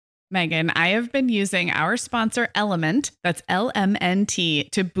Megan, I have been using our sponsor Element, that's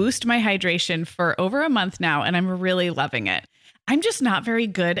LMNT, to boost my hydration for over a month now, and I'm really loving it. I'm just not very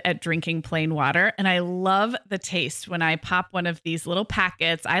good at drinking plain water, and I love the taste when I pop one of these little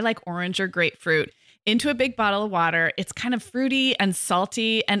packets. I like orange or grapefruit into a big bottle of water. It's kind of fruity and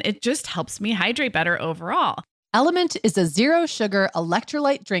salty, and it just helps me hydrate better overall. Element is a zero-sugar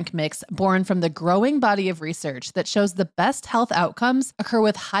electrolyte drink mix born from the growing body of research that shows the best health outcomes occur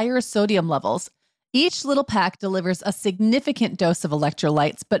with higher sodium levels. Each little pack delivers a significant dose of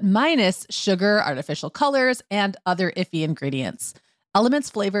electrolytes, but minus sugar, artificial colors, and other iffy ingredients. Element's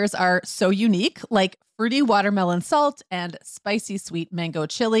flavors are so unique, like fruity watermelon salt and spicy sweet mango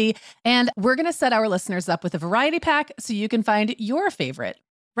chili. And we're going to set our listeners up with a variety pack so you can find your favorite.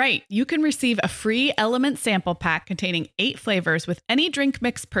 Right. You can receive a free Element sample pack containing 8 flavors with any drink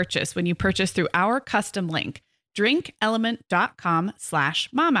mix purchase when you purchase through our custom link,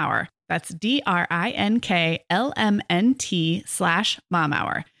 drinkelement.com/momhour. That's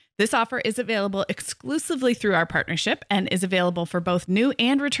DRINKLMNT/momhour. This is available exclusively through our partnership and is available for both new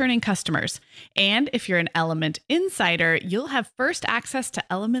and returning customers. And if you're an Element insider, you'll have first access to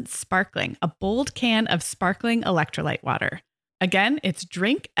Element Sparkling, a bold can of sparkling electrolyte water. Again, it's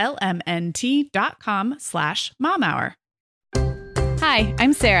drinklmnt.com/momhour. Hi,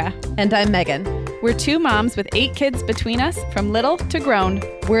 I'm Sarah. And I'm Megan. We're 2 moms with 8 kids between us, from little to grown.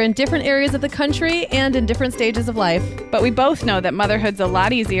 We're in different areas of the country and in different stages of life. But we both know that motherhood's a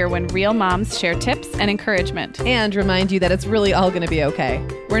lot easier when real moms share tips and encouragement. And remind you that it's really all going to be okay.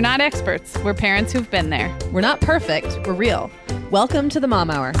 We're not experts. We're parents who've been there. We're not perfect. We're real. Welcome to the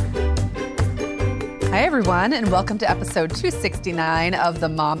Mom Hour. Hi, everyone, and welcome to episode 269 of the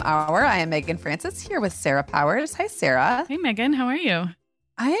Mom Hour. I am Megan Francis here with Sarah Powers. Hi, Sarah. Hey, Megan. How are you?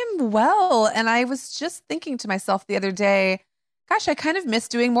 I am well, and I was just thinking to myself the other day, gosh, I kind of miss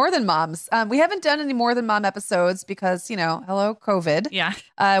doing More Than Moms. We haven't done any More Than Mom episodes because, hello, COVID. Yeah.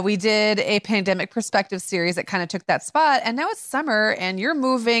 We did a pandemic perspective series that kind of took that spot. And now it's summer and you're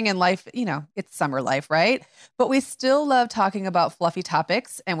moving and life, it's summer life, right? But we still love talking about fluffy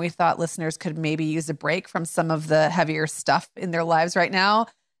topics. And we thought listeners could maybe use a break from some of the heavier stuff in their lives right now.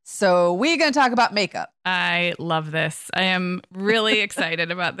 So we're going to talk about makeup. I love this. I am really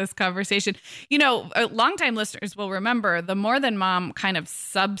excited about this conversation. Longtime listeners will remember the More Than Mom kind of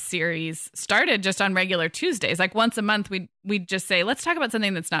sub-series started just on regular Tuesdays. Like once a month, we'd just say, let's talk about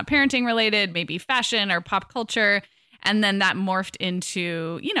something that's not parenting related, maybe fashion or pop culture. And then that morphed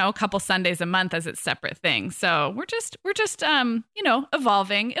into, a couple Sundays a month as its separate thing. So we're just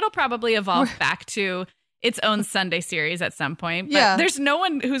evolving. It'll probably evolve back to its own Sunday series at some point. But there's no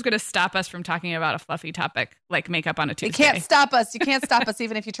one who's going to stop us from talking about a fluffy topic like makeup on a Tuesday. You can't stop us. You can't stop us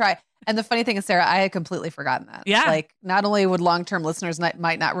even if you try. And the funny thing is, Sarah, I had completely forgotten that. Yeah. Like not only would long-term listeners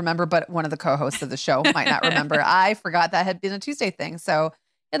might not remember, but one of the co-hosts of the show might not remember. I forgot that had been a Tuesday thing. So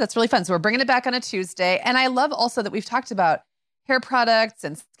yeah, that's really fun. So we're bringing it back on a Tuesday. And I love also that we've talked about hair products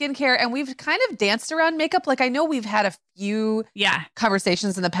and skincare, and we've kind of danced around makeup. Like I know we've had a few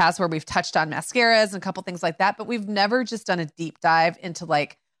conversations in the past where we've touched on mascaras and a couple things like that, but we've never just done a deep dive into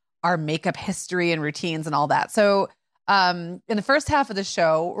like our makeup history and routines and all that. So in the first half of the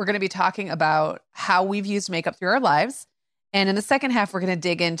show, we're going to be talking about how we've used makeup through our lives. And in the second half, we're going to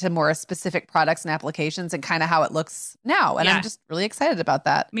dig into more specific products and applications and kind of how it looks now. And I'm just really excited about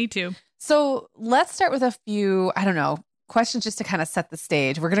that. Me too. So let's start with a few, questions just to kind of set the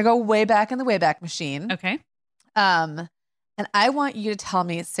stage. We're going to go way back in the Wayback Machine. Okay. And I want you to tell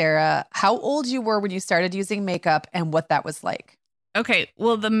me, Sarah, how old you were when you started using makeup and what that was like. Okay.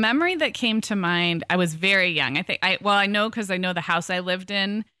 Well, the memory that came to mind, I was very young. I know because I know the house I lived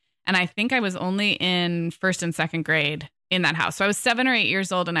in, and I think I was only in first and second grade in that house. So I was 7 or 8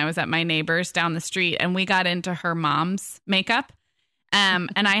 years old and I was at my neighbor's down the street and we got into her mom's makeup.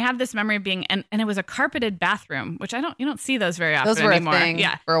 And I have this memory of being, and it was a carpeted bathroom, which you don't see those very often anymore. Those were a thing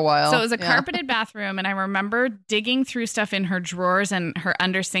for a while. So it was a carpeted bathroom. And I remember digging through stuff in her drawers and her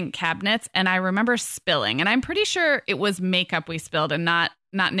under sink cabinets. And I remember spilling, and I'm pretty sure it was makeup we spilled and not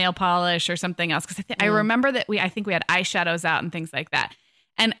nail polish or something else. Cause I remember that I think we had eyeshadows out and things like that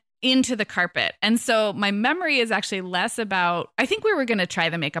and into the carpet. And so my memory is actually less about, I think we were going to try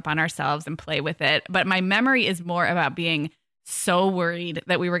the makeup on ourselves and play with it. But my memory is more about being so worried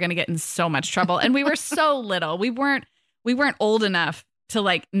that we were going to get in so much trouble. And we were so little. We weren't old enough to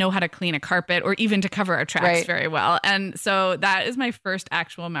like know how to clean a carpet or even to cover our tracks very well. And so that is my first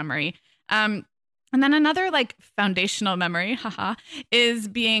actual memory. And then another like foundational memory, is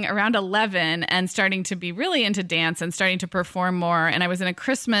being around 11 and starting to be really into dance and starting to perform more. And I was in a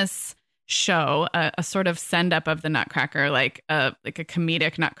Christmas show, a sort of send up of the Nutcracker, like a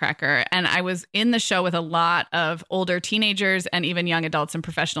comedic Nutcracker. And I was in the show with a lot of older teenagers and even young adults and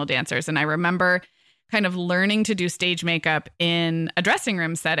professional dancers. And I remember kind of learning to do stage makeup in a dressing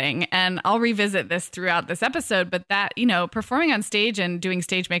room setting. And I'll revisit this throughout this episode, but that, performing on stage and doing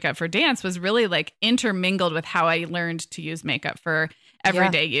stage makeup for dance was really like intermingled with how I learned to use makeup for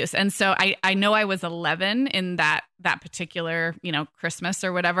everyday use. And so I know I was 11 in that particular, Christmas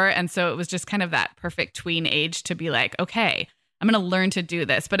or whatever. And so it was just kind of that perfect tween age to be like, okay, I'm going to learn to do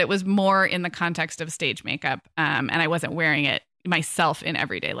this. But it was more in the context of stage makeup. And I wasn't wearing it myself in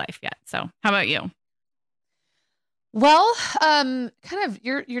everyday life yet. So how about you? Well, kind of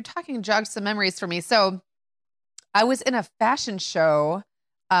you're talking jogged some memories for me. So I was in a fashion show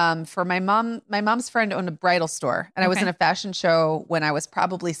for my mom. My mom's friend owned a bridal store, and I was in a fashion show when I was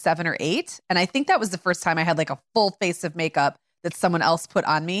probably 7 or 8. And I think that was the first time I had like a full face of makeup that someone else put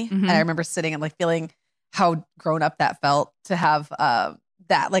on me. Mm-hmm. And I remember sitting and like feeling how grown up that felt to have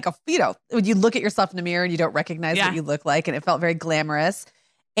that, like, when you look at yourself in the mirror and you don't recognize what you look like, and it felt very glamorous.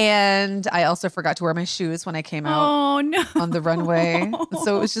 And I also forgot to wear my shoes when I came out on the runway.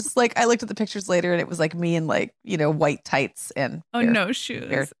 So it was just like, I looked at the pictures later and it was like me in like, white tights and no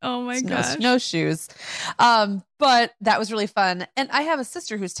shoes. Oh my gosh. No shoes. But that was really fun. And I have a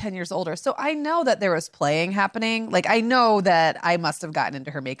sister who's 10 years older. So I know that there was playing happening. Like, I know that I must have gotten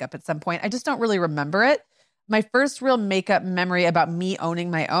into her makeup at some point. I just don't really remember it. My first real makeup memory about me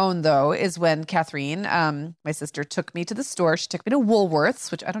owning my own, though, is when Catherine, my sister, took me to the store. She took me to Woolworths,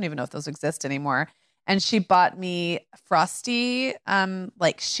 which I don't even know if those exist anymore. And she bought me frosty,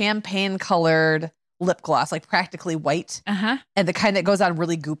 like champagne colored lip gloss, like practically white. And the kind that goes on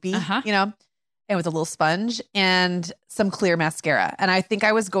really goopy, and with a little sponge, and some clear mascara. And I think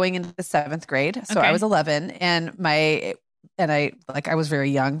I was going into the 7th grade. So I was 11, and I was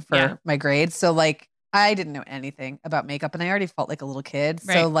very young for my grade. So like, I didn't know anything about makeup, and I already felt like a little kid.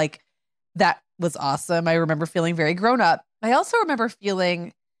 Right. So like, that was awesome. I remember feeling very grown up. I also remember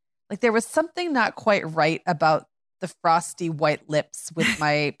feeling like there was something not quite right about the frosty white lips with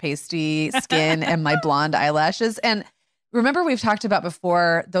my pasty skin and my blonde eyelashes. And remember, we've talked about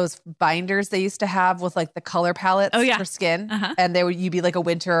before those binders they used to have with like the color palettes for skin, and you'd be like a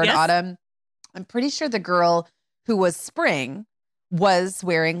winter or an autumn. I'm pretty sure the girl who was spring was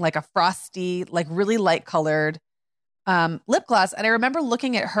wearing like a frosty, like really light colored lip gloss. And I remember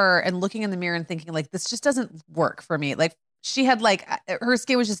looking at her and looking in the mirror and thinking like, this just doesn't work for me. Like, she had like, her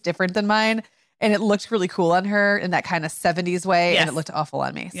skin was just different than mine, and it looked really cool on her in that kind of 70s way. And it looked awful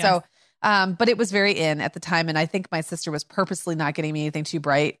on me. Yes. So, but it was very in at the time. And I think my sister was purposely not getting me anything too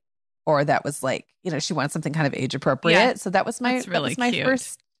bright, or that was like, she wanted something kind of age appropriate. Yeah. So that was my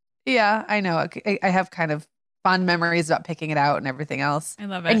first. Yeah, I know. I have kind of fond memories about picking it out and everything else. I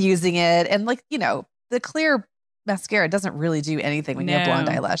love it. And using it. And like, the clear mascara doesn't really do anything when you have blonde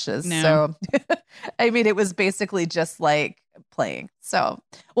eyelashes. No. So, I mean, it was basically just like playing. So,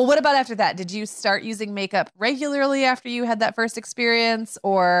 well, what about after that? Did you start using makeup regularly after you had that first experience,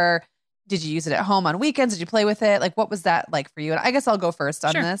 or did you use it at home on weekends? Did you play with it? Like, what was that like for you? And I guess I'll go first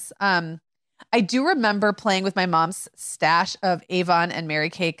on this. I do remember playing with my mom's stash of Avon and Mary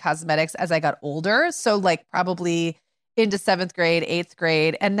Kay cosmetics as I got older. So like probably into 7th grade, 8th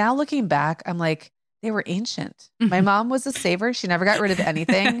grade. And now looking back, I'm like, they were ancient. My mom was a saver. She never got rid of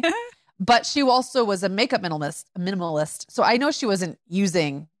anything, but she also was a makeup minimalist. So I know she wasn't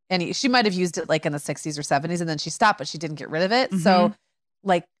using any, she might've used it like in the 60s or 70s, and then she stopped, but she didn't get rid of it. So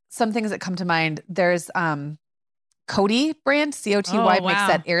like some things that come to mind, there's, Coty brand, COTY, makes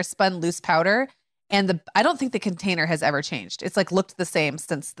that air spun loose powder. And I don't think the container has ever changed. It's like looked the same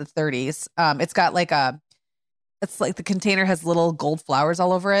since the 30s. It's got like it's like the container has little gold flowers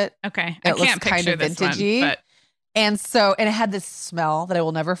all over it. Okay. It looks kind of vintagey. One, and it had this smell that I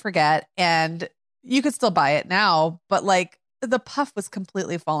will never forget. And you could still buy it now, but like the puff was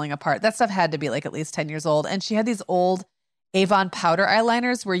completely falling apart. That stuff had to be like at least 10 years old. And she had these old Avon powder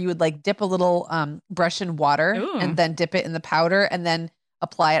eyeliners where you would like dip a little brush in water and then dip it in the powder and then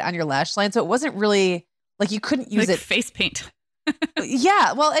apply it on your lash line. So it wasn't really like, you couldn't use like it. Face paint.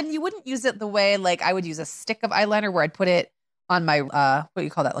 Yeah. Well, and you wouldn't use it the way like I would use a stick of eyeliner where I'd put it on my, what do you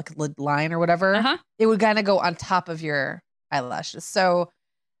call that? Like a lid line or whatever. It would kind of go on top of your eyelashes. So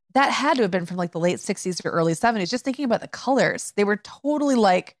that had to have been from like the late 60s or early 70s. Just thinking about the colors, they were totally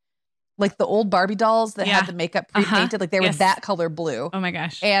like the old Barbie dolls that had the makeup pre-painted, like they were that color blue. Oh my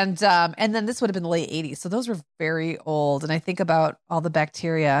gosh. And then this would have been the late 80s. So those were very old. And I think about all the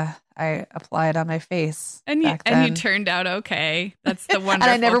bacteria I applied on my face. And you turned out okay. That's the wonderful And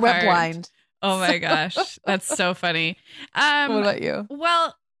I never part. went blind. Oh my gosh. That's so funny. What about you?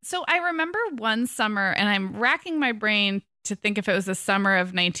 Well, So I remember one summer, and I'm racking my brain to think if it was the summer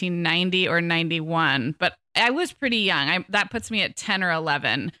of 1990 or 91, but I was pretty young. That puts me at 10 or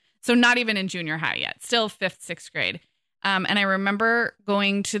 11. So not even in junior high yet, still fifth, sixth grade. And I remember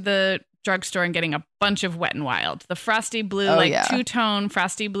going to the drugstore and getting a bunch of Wet n Wild, the frosty blue, two-tone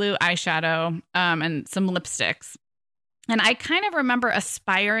frosty blue eyeshadow, and some lipsticks. And I kind of remember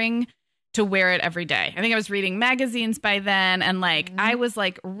aspiring to wear it every day. I think I was reading magazines by then. And I was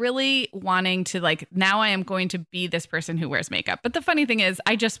really wanting to now I am going to be this person who wears makeup. But the funny thing is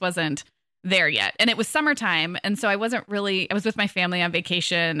I just wasn't there yet. And it was summertime. And so I was with my family on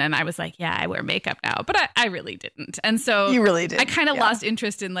vacation and I was like, yeah, I wear makeup now, but I really didn't. And so you really did. I kind of lost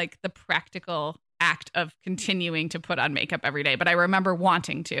interest in the practical act of continuing to put on makeup every day. But I remember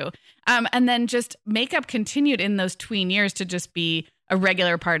wanting to. And then just makeup continued in those tween years to just be a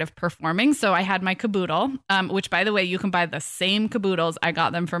regular part of performing. So I had my caboodle, which, by the way, you can buy the same caboodles. I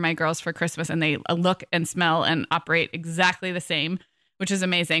got them for my girls for Christmas, and they look and smell and operate exactly the same, which is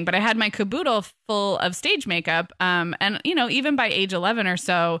amazing. But I had my caboodle full of stage makeup. And, even by age 11 or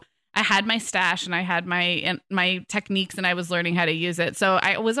so, I had my stash and I had my techniques and I was learning how to use it. So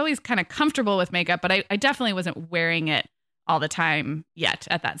I was always kind of comfortable with makeup, but I definitely wasn't wearing it all the time yet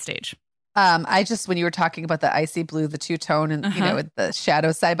at that stage. When you were talking about the icy blue, the two-tone and, with the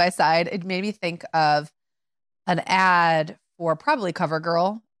shadows side by side, it made me think of an ad for probably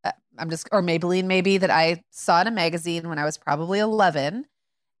CoverGirl. Or Maybelline maybe, that I saw in a magazine when I was probably 11.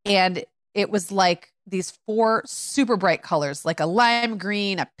 And it was these 4 super bright colors, like a lime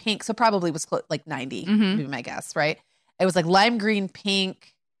green, a pink. So probably was 90, would be my guess, right? It was lime green,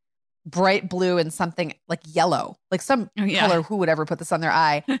 pink, bright blue, and something yellow, some color. Who would ever put this on their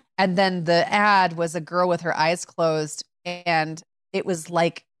eye? And then the ad was a girl with her eyes closed, and it was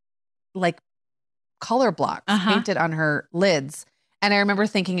like color blocks painted on her lids. And I remember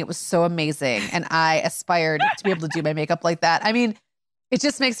thinking it was so amazing, and I aspired to be able to do my makeup like that. I mean, it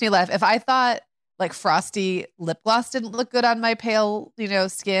just makes me laugh. If I thought frosty lip gloss didn't look good on my pale,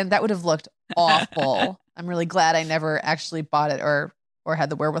 skin, that would have looked awful. I'm really glad I never actually bought it or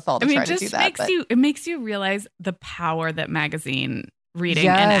had the wherewithal to try to do that. It makes you realize the power that magazine reading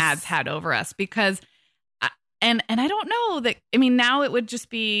and ads had over us, because, and I don't know that, now it would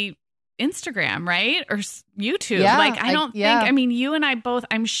just be Instagram, right? Or YouTube. Yeah, I don't think, you and I both,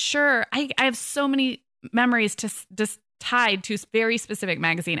 I'm sure I have so many memories just tied to very specific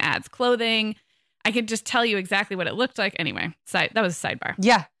magazine ads, clothing. I could just tell you exactly what it looked like. Anyway, that was a sidebar.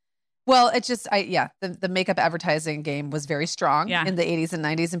 Yeah. Well, it just, the makeup advertising game was very strong in the 80s and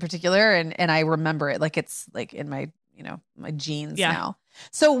 90s in particular. And I remember it it's in my, my genes now.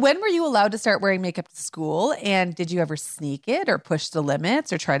 So when were you allowed to start wearing makeup to school? And did you ever sneak it or push the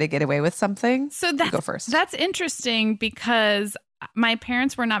limits or try to get away with something? So go first. That's interesting, because my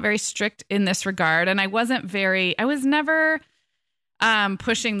parents were not very strict in this regard. And I was never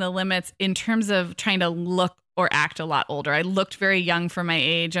pushing the limits in terms of trying to look or act a lot older. I looked very young for my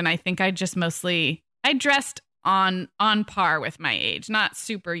age. And I think I dressed on par with my age, not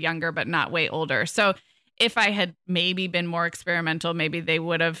super younger, but not way older. So if I had maybe been more experimental, maybe they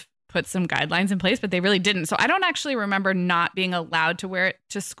would have put some guidelines in place, but they really didn't. So I don't actually remember not being allowed to wear it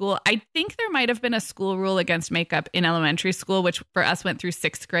to school. I think there might have been a school rule against makeup in elementary school, which for us went through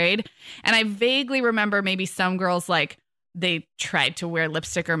 6th grade. And I vaguely remember maybe some girls they tried to wear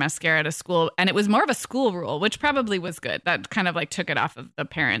lipstick or mascara to school, and it was more of a school rule, which probably was good. That kind of took it off of the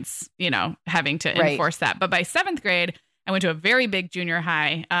parents, having to enforce that. But by 7th grade, I went to a very big junior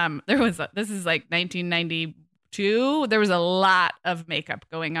high. This is 1992. There was a lot of makeup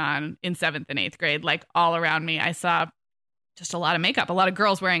going on in 7th and 8th grade, all around me. I saw just a lot of makeup, a lot of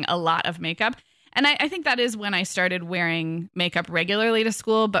girls wearing a lot of makeup. And I think that is when I started wearing makeup regularly to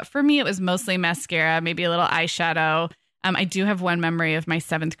school. But for me, it was mostly mascara, maybe a little eyeshadow. I do have one memory of my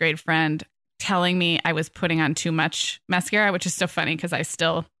 7th grade friend telling me I was putting on too much mascara, which is so funny because I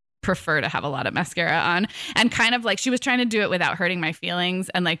still prefer to have a lot of mascara on, and kind of she was trying to do it without hurting my feelings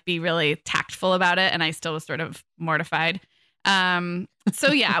and be really tactful about it. And I still was sort of mortified.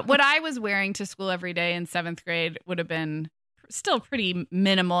 So yeah, what I was wearing to school every day in 7th grade would have been still pretty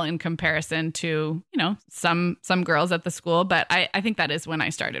minimal in comparison to, some girls at the school. But I think that is when I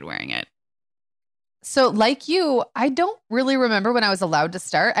started wearing it. So like you, I don't really remember when I was allowed to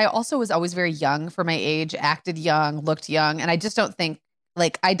start. I also was always very young for my age, acted young, looked young. And I just don't think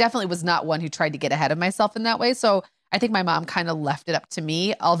I definitely was not one who tried to get ahead of myself in that way. So I think my mom kind of left it up to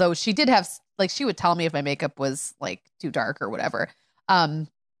me, although she did have she would tell me if my makeup was too dark or whatever.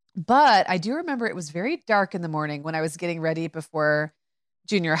 But I do remember it was very dark in the morning when I was getting ready before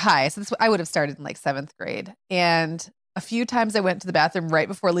junior high. So I would have started in 7th grade. And a few times I went to the bathroom right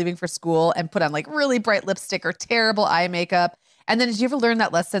before leaving for school and put on like really bright lipstick or terrible eye makeup. And then did you ever learn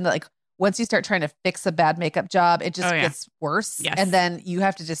that lesson that like once you start trying to fix a bad makeup job, it just gets worse. Yes. And then you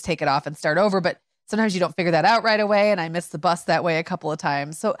have to just take it off and start over. But sometimes you don't figure that out right away. And I missed the bus that way a couple of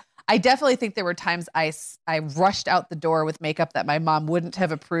times. So I definitely think there were times I rushed out the door with makeup that my mom wouldn't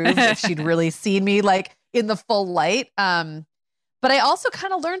have approved if she'd really seen me like in the full light. But I also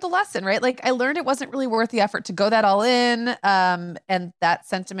kind of learned a lesson, right? Like I learned it wasn't really worth the effort to go that all in. And that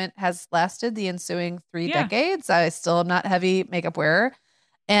sentiment has lasted the ensuing 3 decades. I still am not heavy makeup wearer.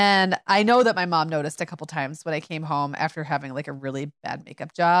 And I know that my mom noticed a couple times when I came home after having like a really bad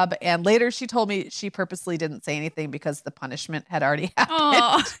makeup job. And later she told me she purposely didn't say anything because the punishment had already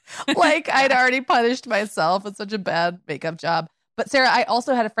happened. Like I'd already punished myself with such a bad makeup job. But Sarah, I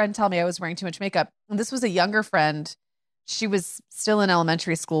also had a friend tell me I was wearing too much makeup. And this was a younger friend. She was still in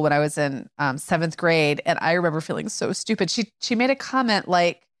elementary school when I was in 7th grade. And I remember feeling so stupid. She made a comment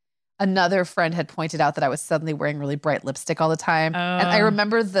like, another friend had pointed out that I was suddenly wearing really bright lipstick all the time. And I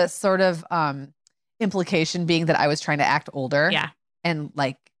remember the sort of implication being that I was trying to act older. Yeah. And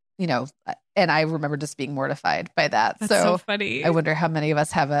like, you know, and I remember just being mortified by that. That's so funny. I wonder how many of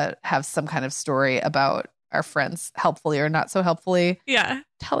us have some kind of story about our friends helpfully or not so helpfully. Yeah.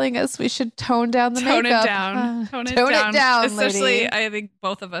 Telling us we should tone down the makeup. Tone it down. Especially, lady. I think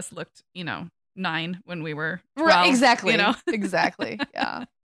both of us looked, 9 when we were 12. Right, exactly. Exactly. Yeah.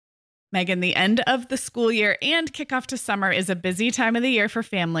 Megan, the end of the school year and kickoff to summer is a busy time of the year for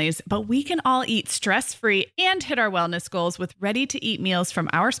families, but we can all eat stress-free and hit our wellness goals with ready-to-eat meals from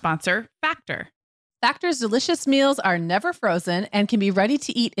our sponsor, Factor. Factor's delicious meals are never frozen and can be ready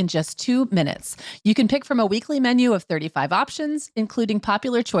to eat in just 2 minutes. You can pick from a weekly menu of 35 options, including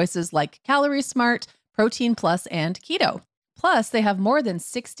popular choices like Calorie Smart, Protein Plus, and Keto. Plus, they have more than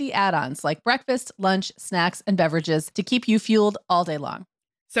 60 add-ons like breakfast, lunch, snacks, and beverages to keep you fueled all day long.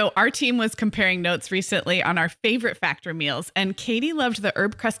 So our team was comparing notes recently on our favorite Factor meals, and Katie loved the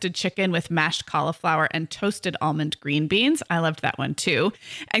herb-crusted chicken with mashed cauliflower and toasted almond green beans. I loved that one too.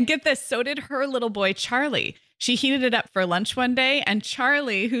 And get this, so did her little boy, Charlie. She heated it up for lunch one day, and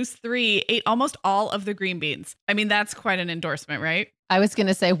Charlie, who's 3, ate almost all of the green beans. I mean, that's quite an endorsement, right? I was going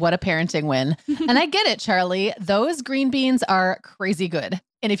to say, what a parenting win. And I get it, Charlie. Those green beans are crazy good.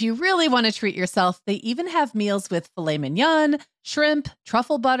 And if you really want to treat yourself, they even have meals with filet mignon, shrimp,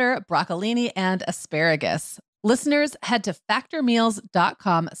 truffle butter, broccolini, and asparagus. Listeners, head to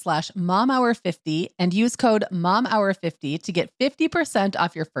factormeals.com/momhour50 and use code momhour50 to get 50%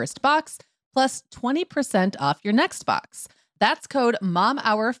 off your first box plus 20% off your next box. That's code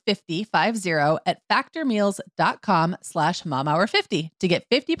momhour50 at factormeals.com/momhour50 to get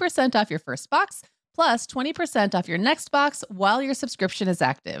 50% off your first box plus 20% off your next box while your subscription is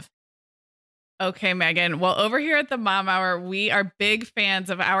active. Okay, Megan. Well, over here at the Mom Hour, we are big fans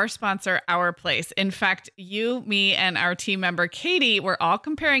of our sponsor, Our Place. In fact, you, me, and our team member, Katie, were all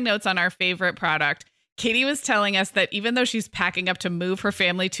comparing notes on our favorite product. Katie was telling us that even though she's packing up to move her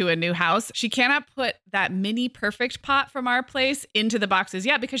family to a new house, she cannot put that mini perfect pot from Our Place into the boxes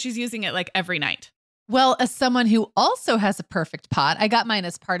yet because she's using it like every night. Well, as someone who also has a perfect pot, I got mine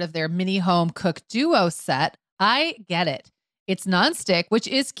as part of their mini home cook duo set. I get it. It's nonstick, which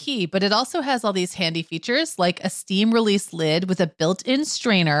is key, but it also has all these handy features like a steam release lid with a built-in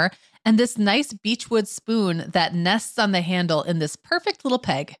strainer and this nice beechwood spoon that nests on the handle in this perfect little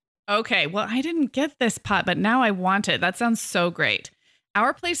peg. Okay, well, I didn't get this pot, but now I want it. That sounds so great.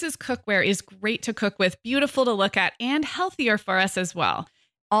 Our Place's cookware is great to cook with, beautiful to look at, and healthier for us as well.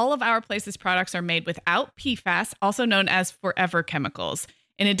 All of Our Place's products are made without PFAS, also known as forever chemicals.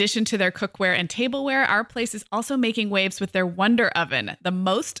 In addition to their cookware and tableware, Our Place is also making waves with their Wonder Oven, the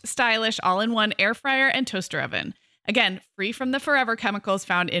most stylish all-in-one air fryer and toaster oven. Again, free from the forever chemicals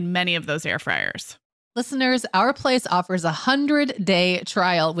found in many of those air fryers. Listeners, Our Place offers a 100-day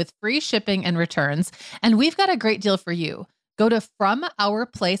trial with free shipping and returns, and we've got a great deal for you. Go to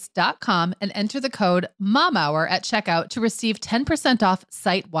FromOurPlace.com and enter the code MOMHOUR at checkout to receive 10% off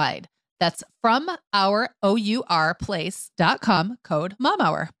site-wide. That's FromOurPlace.com, code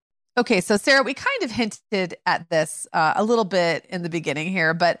MOMHOUR. Okay, so Sarah, we kind of hinted at this a little bit in the beginning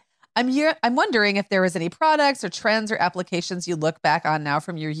here, but I'm wondering if there was any products or trends or applications you look back on now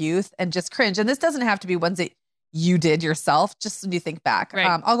from your youth and just cringe. And this doesn't have to be ones that you did yourself, just when you think back.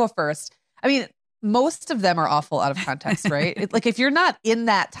 Right. I'll go first. I mean, most of them are awful out of context, right? Like if you're not in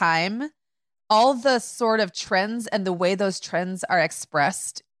that time, all the sort of trends and the way those trends are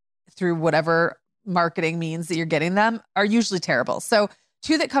expressed through whatever marketing means that you're getting them are usually terrible. So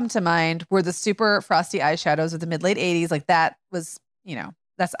 2 that come to mind were the super frosty eyeshadows of the mid-late 80s. Like that was,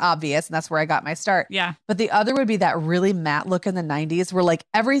 that's obvious. And that's where I got my start. Yeah. But the other would be that really matte look in the 90s where like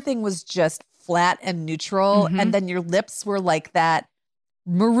everything was just flat and neutral. Mhm. And then your lips were like that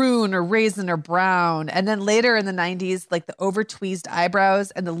maroon or raisin or brown. And then later in the 90s, like the over tweezed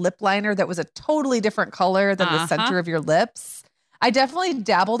eyebrows and the lip liner that was a totally different color than the center of your lips. I definitely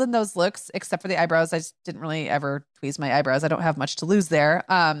dabbled in those looks, except for the eyebrows. I just didn't really ever tweeze my eyebrows. I don't have much to lose there.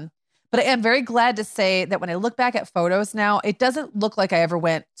 But I am very glad to say that when I look back at photos now, it doesn't look like I ever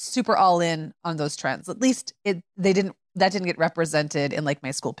went super all in on those trends. At least that didn't get represented in like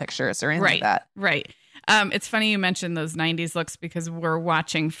my school pictures or anything like that. Right. It's funny you mentioned those 90s looks because we're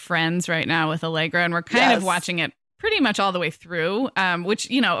watching Friends right now with Allegra, and we're kind of watching it pretty much all the way through, which,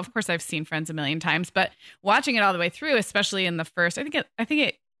 you know, of course I've seen Friends a million times, but watching it all the way through, especially in the first, I think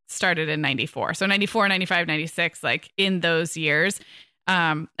it started in 94. So 94, 95, 96, like in those years.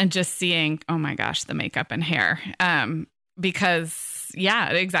 And just seeing, oh my gosh, the makeup and hair. Because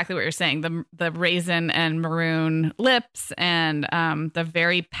exactly what you're saying. The raisin and maroon lips and the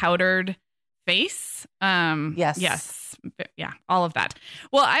very powdered face. Yes. Yeah. All of that.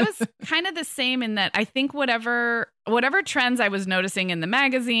 Well, I was kind of the same in that I think whatever trends I was noticing in the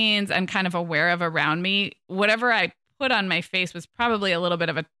magazines and kind of aware of around me, whatever I put on my face was probably a little bit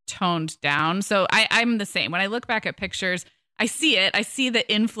of a toned down. So I'm the same. When I look back at pictures, I see it. I see the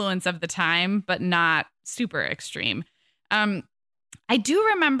influence of the time, but not super extreme. I do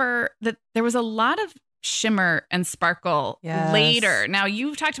remember that there was a lot of shimmer and sparkle later. Now,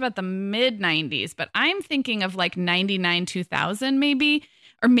 you've talked about the mid 90s, but I'm thinking of like 99, 2000 maybe,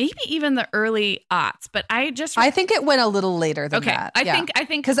 or maybe even the early aughts. But I think it went a little later than that. I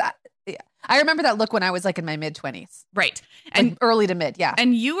think because I remember that look when I was like in my mid 20s. Right. And And early to mid. Yeah.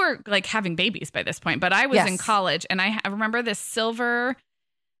 And you were like having babies by this point, but I was in college, and I remember this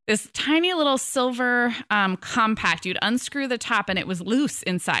tiny little silver compact. You'd unscrew the top and it was loose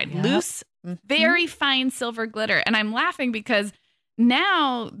inside. Yep. Loose, very fine silver glitter. And I'm laughing because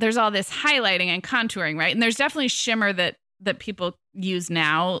now there's all this highlighting and contouring, right? And there's definitely shimmer that people use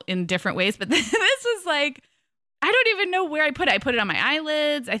now in different ways. But this was like, I don't even know where I put it. I put it on my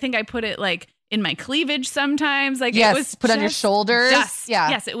eyelids. I think I put it like in my cleavage sometimes. Like it was put on your shoulders. Dust.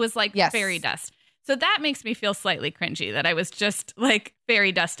 Yeah. Yes, it was like fairy dust. So that makes me feel slightly cringy that I was just like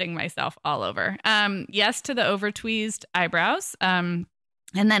fairy dusting myself all over. Yes to the over tweezed eyebrows. And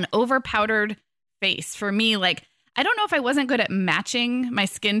then over powdered face. For me, like, I don't know if I wasn't good at matching my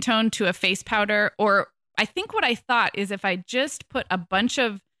skin tone to a face powder, or I think what I thought is if I just put a bunch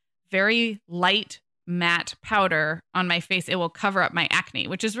of very light matte powder on my face, it will cover up my acne,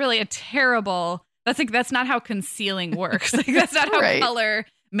 which is really a terrible, that's not how concealing works. Like that's not how color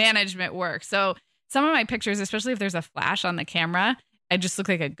management works. So some of my pictures, especially if there's a flash on the camera, I just look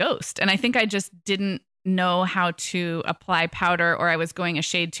like a ghost. And I think I just didn't know how to apply powder, or I was going a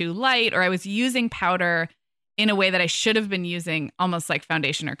shade too light, or I was using powder in a way that I should have been using almost like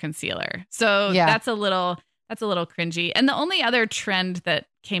foundation or concealer. So that's a little cringy. And the only other trend that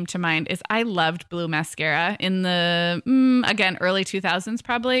came to mind is I loved blue mascara in the, again, early 2000s,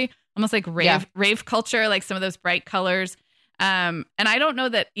 probably almost like rave culture, like some of those bright colors. And I don't know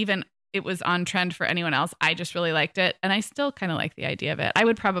that even it was on trend for anyone else. I just really liked it. And I still kind of like the idea of it. I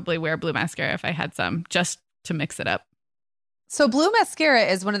would probably wear blue mascara if I had some, just to mix it up. So blue mascara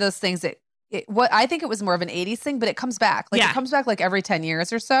is one of those things that what I think it was more of an 80s thing, but it comes back. Like it comes back like every 10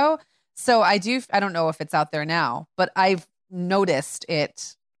 years or so. So I don't know if it's out there now, but I've noticed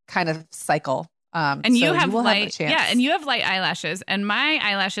it kind of cycle. And so you have light, and you have light eyelashes, and my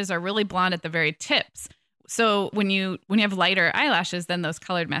eyelashes are really blonde at the very tips. So when you have lighter eyelashes, then those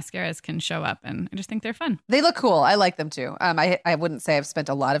colored mascaras can show up, and I just think they're fun. They look cool. I like them too. I wouldn't say I've spent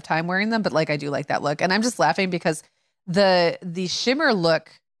a lot of time wearing them, but like I do like that look. And I'm just laughing because the shimmer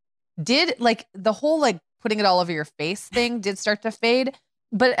look did, like, the whole like putting it all over your face thing did start to fade.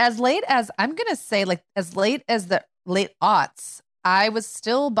 But as late as, I'm gonna say, like as late as the late aughts, I was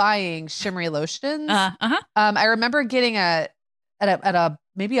still buying shimmery lotions. I remember getting at a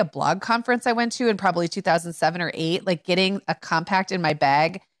maybe a blog conference I went to in probably 2007 or 8, like getting a compact in my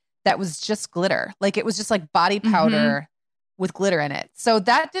bag that was just glitter. Like it was just like body powder with glitter in it. So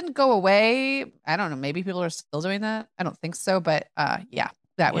that didn't go away. I don't know. Maybe people are still doing that. I don't think so. But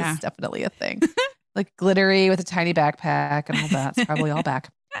that was definitely a thing. Like glittery with a tiny backpack and all that. It's probably all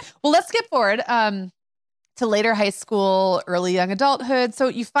back. Well, let's skip forward to later high school, early young adulthood. So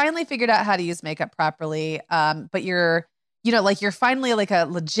you finally figured out how to use makeup properly. But you're finally like a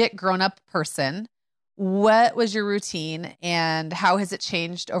legit grown-up person. What was your routine and how has it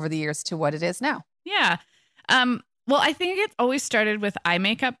changed over the years to what it is now? Yeah. Well, I think it always started with eye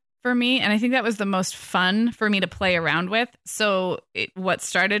makeup for me. And I think that was the most fun for me to play around with. So what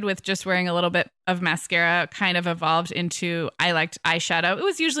started with just wearing a little bit of mascara kind of evolved into, I liked eyeshadow. It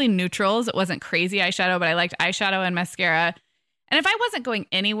was usually neutrals. It wasn't crazy eyeshadow, but I liked eyeshadow and mascara. And if I wasn't going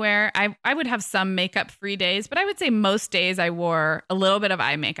anywhere, I would have some makeup free days, but I would say most days I wore a little bit of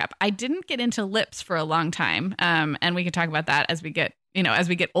eye makeup. I didn't get into lips for a long time. And we can talk about that as we get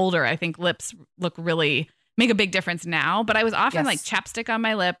older. I think lips make a big difference now, but I was often like chapstick on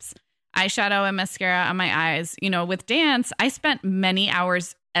my lips, eyeshadow and mascara on my eyes. With dance, I spent many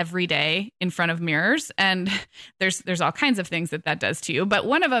hours every day in front of mirrors, and there's all kinds of things that does to you. But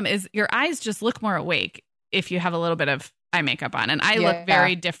one of them is your eyes just look more awake if you have a little bit of eye makeup on, and I look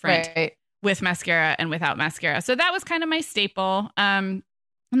very different with mascara and without mascara. So that was kind of my staple.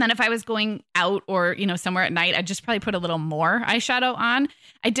 And then if I was going out or, somewhere at night, I'd just probably put a little more eyeshadow on.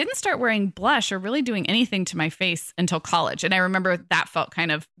 I didn't start wearing blush or really doing anything to my face until college. And I remember that felt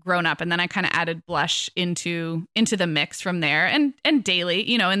kind of grown up. And then I kind of added blush into the mix from there and daily,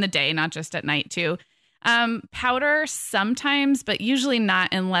 in the day, not just at night too. Powder sometimes, but usually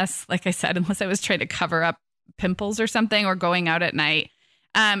not unless, like I said, unless I was trying to cover up pimples or something or going out at night.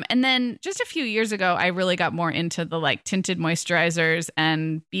 And then just a few years ago, I really got more into the like tinted moisturizers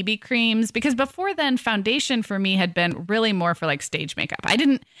and BB creams, because before then foundation for me had been really more for like stage makeup. I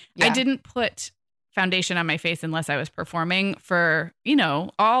didn't put foundation on my face unless I was performing for,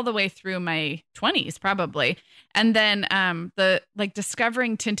 all the way through my 20s probably. And then the like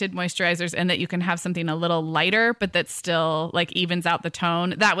discovering tinted moisturizers and that you can have something a little lighter, but that still like evens out the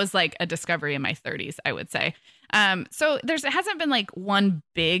tone. That was like a discovery in my 30s, I would say. So it hasn't been like one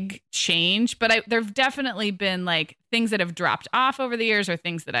big change, but there've definitely been like things that have dropped off over the years or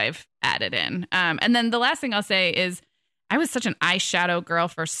things that I've added in. And then the last thing I'll say is I was such an eyeshadow girl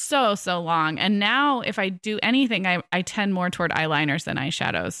for so long. And now if I do anything, I tend more toward eyeliners than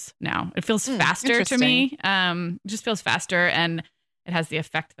eyeshadows now. It feels faster to me. It just feels faster and it has the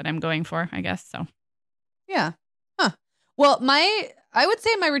effect that I'm going for, I guess. So. Yeah. Huh. Well, I would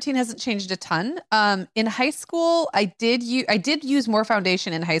say my routine hasn't changed a ton. In high school, I did use more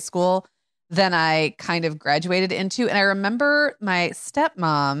foundation in high school than I kind of graduated into. And I remember my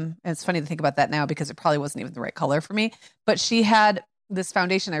stepmom, and it's funny to think about that now because it probably wasn't even the right color for me, but she had this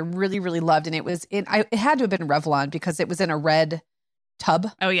foundation I really, really loved. And it had to have been Revlon because it was in a red tub.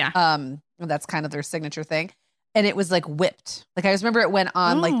 Oh yeah. That's kind of their signature thing. And it was like whipped. Like I just remember it went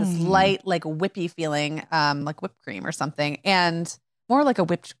on like this light, like whippy feeling, like whipped cream or something. And more like a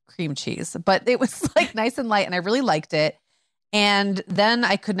whipped cream cheese, but it was like nice and light and I really liked it. And then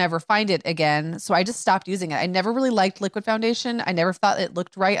I could never find it again. So I just stopped using it. I never really liked liquid foundation. I never thought it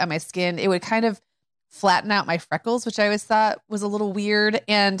looked right on my skin. It would kind of flatten out my freckles, which I always thought was a little weird.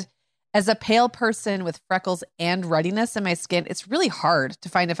 And as a pale person with freckles and ruddiness in my skin, it's really hard to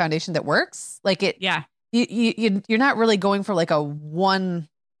find a foundation that works. Like it, yeah. You're not really going for like you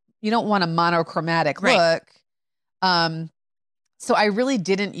don't want a monochromatic look. So I really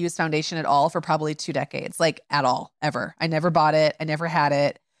didn't use foundation at all for probably 2 decades, like at all, ever. I never bought it. I never had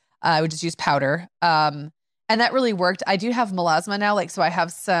it. I would just use powder. And that really worked. I do have melasma now. So I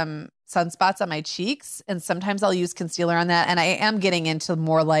have some sunspots on my cheeks and sometimes I'll use concealer on that. And I am getting into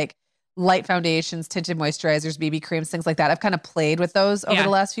more like light foundations, tinted moisturizers, BB creams, things like that. I've kind of played with those over the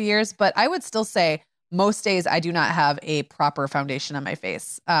last few years, but I would still say most days I do not have a proper foundation on my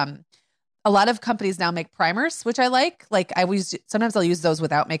face. A lot of companies now make primers, which I like. Like sometimes I'll use those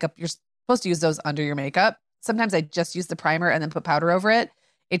without makeup. You're supposed to use those under your makeup. Sometimes I just use the primer and then put powder over it.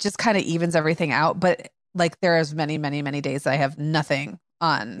 It just kind of evens everything out. But like there's many, many, many days that I have nothing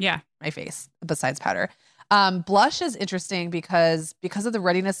on my face besides powder. Blush is interesting because of the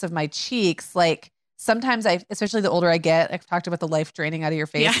ruddiness of my cheeks. Like sometimes especially the older I get, I've talked about the life draining out of your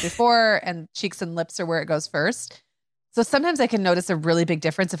face before, and cheeks and lips are where it goes first. So sometimes I can notice a really big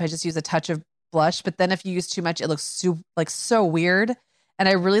difference if I just use a touch of blush, but then if you use too much, it looks so weird. And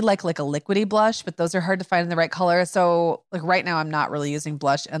I really like a liquidy blush, but those are hard to find in the right color. So like right now I'm not really using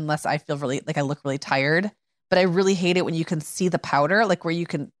blush unless I feel really like I look really tired, but I really hate it when you can see the powder, like where you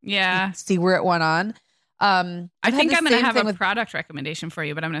can see where it went on. I think I'm going to have a product recommendation for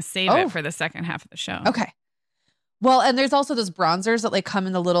you, but I'm going to save it for the second half of the show. Okay. Well, and there's also those bronzers that like come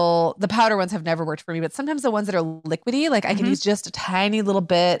in the powder ones have never worked for me, but sometimes the ones that are liquidy, like I can use just a tiny little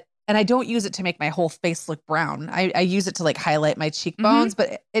bit, and I don't use it to make my whole face look brown. I use it to like highlight my cheekbones,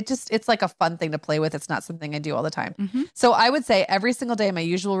 but it's like a fun thing to play with. It's not something I do all the time. So I would say every single day, my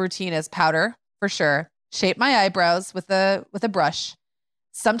usual routine is powder for sure. Shape my eyebrows with a brush.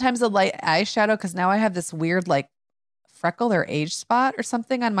 Sometimes a light eyeshadow, because now I have this weird like freckle or age spot or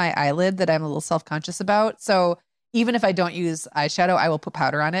something on my eyelid that I'm a little self-conscious about. So even if I don't use eyeshadow, I will put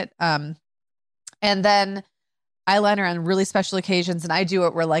powder on it. And then eyeliner on really special occasions. And I do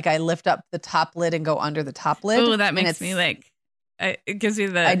it where like I lift up the top lid and go under the top lid. Oh, that makes me like, it gives me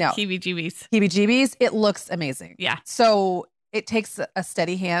the heebie-jeebies. Heebie-jeebies. It looks amazing. Yeah. So it takes a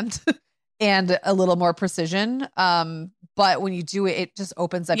steady hand and a little more precision. But when you do it, it just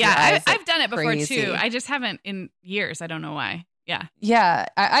opens up your eyes. I've done it before crazy. too. I just haven't in years. I don't know why. Yeah. Yeah.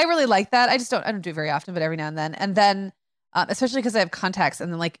 I really like that. I don't do it very often, but every now and then. And then, especially because I have contacts,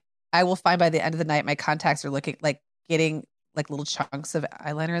 and then like I will find by the end of the night, my contacts are getting like little chunks of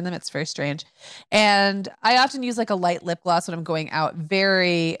eyeliner in them. It's very strange. And I often use like a light lip gloss when I'm going out,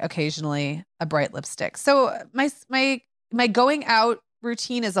 very occasionally a bright lipstick. So my going out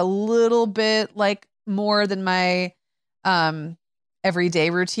routine is a little bit like more than my everyday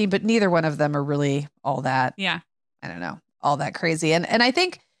routine, but neither one of them are really all that. Yeah. I don't know, all that crazy. And I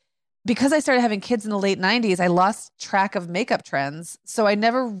think because I started having kids in the late 90s, I lost track of makeup trends. So I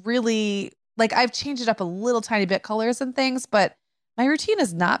never really, like, I've changed it up a little tiny bit, colors and things, but my routine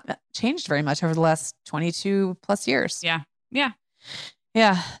has not changed very much over the last 22 plus years. Yeah. Yeah.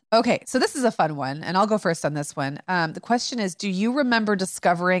 Yeah. Okay. So this is a fun one, and I'll go first on this one. The question is, do you remember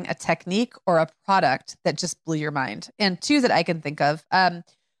discovering a technique or a product that just blew your mind? And two that I can think of.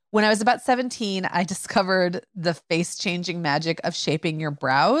 When I was about 17, I discovered the face-changing magic of shaping your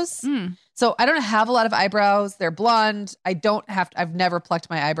brows. So I don't have a lot of eyebrows. They're blonde. I've never plucked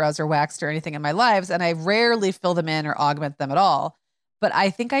my eyebrows or waxed or anything in my lives, and I rarely fill them in or augment them at all. But I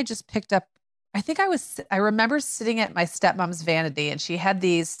think I just picked up, I remember sitting at my stepmom's vanity, and she had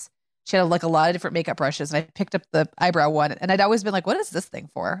like a lot of different makeup brushes, and I picked up the eyebrow one, and I'd always been like, what is this thing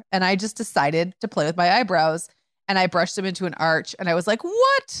for? And I just decided to play with my eyebrows. And I brushed them into an arch, and I was like,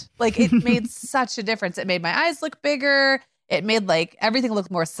 what? Like, it made such a difference. It made my eyes look bigger. It made like everything look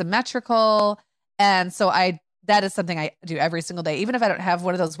more symmetrical. And so that is something I do every single day. Even if I don't have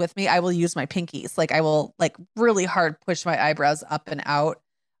one of those with me, I will use my pinkies. Like, I will like really hard push my eyebrows up and out.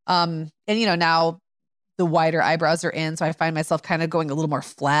 And now the wider eyebrows are in. So I find myself kind of going a little more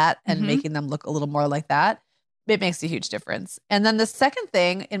flat and making them look a little more like that. It makes a huge difference. And then the second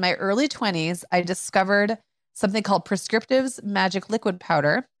thing, in my early 20s, I discovered something called Prescriptives Magic Liquid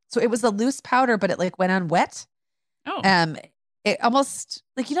Powder. So it was a loose powder, but it like went on wet. Oh. It almost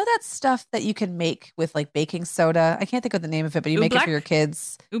like, that stuff that you can make with like baking soda. I can't think of the name of it, but you make it for your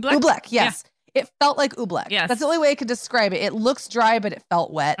kids. Oobleck, yes. Yeah. It felt like Oobleck. Yes. That's the only way I could describe it. It looks dry, but it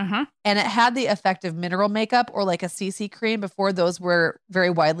felt wet. And it had the effect of mineral makeup or like a CC cream before those were very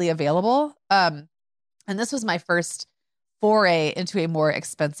widely available. And this was my first foray into a more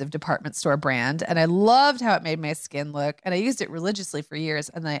expensive department store brand. And I loved how it made my skin look. And I used it religiously for years,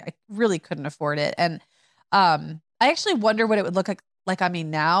 and I really couldn't afford it. And I actually wonder what it would look like on me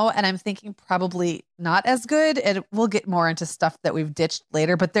now. And I'm thinking probably not as good. And we'll get more into stuff that we've ditched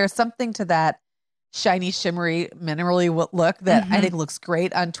later. But there's something to that shiny, shimmery, minerally look that I think looks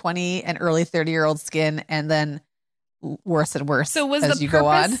great on 20 and early 30-year-old skin. And then worse and worse. So was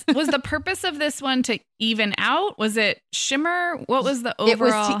the purpose of this one to even out? Was it shimmer? What was the overall? It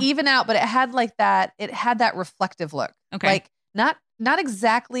was to even out, but it had like that. It had that reflective look. Okay, like not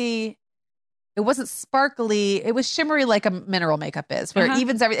exactly. It wasn't sparkly. It was shimmery, like a mineral makeup is, where it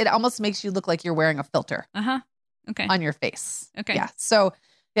evens everything. It almost makes you look like you're wearing a filter. Okay. On your face. Okay. Yeah. So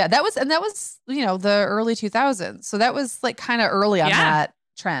yeah, that was the early 2000s. So that was like kind of early on that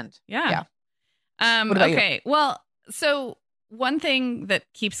trend. Yeah. What about you? Well. So one thing that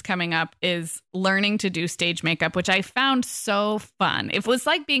keeps coming up is learning to do stage makeup, which I found so fun. It was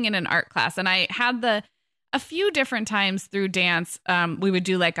like being in an art class, and I had a few different times through dance. We would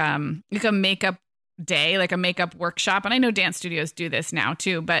do like a makeup day, like a makeup workshop. And I know dance studios do this now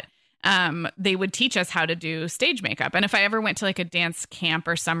too, but they would teach us how to do stage makeup. And if I ever went to like a dance camp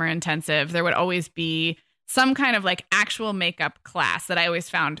or summer intensive, there would always be some kind of like actual makeup class that I always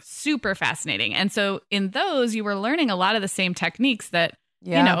found super fascinating. And so in those, you were learning a lot of the same techniques that,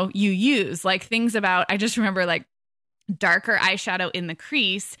 you use, like things about, I just remember like darker eyeshadow in the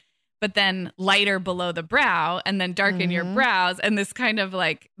crease, but then lighter below the brow, and then darken your brows. And this kind of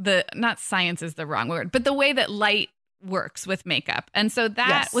like not science is the wrong word, but the way that light works with makeup. And so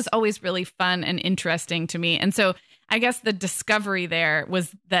that was always really fun and interesting to me. And so I guess the discovery there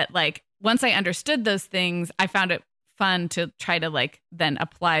was that like, once I understood those things, I found it fun to try to like then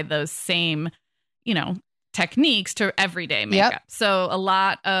apply those same, techniques to everyday makeup. Yep. So a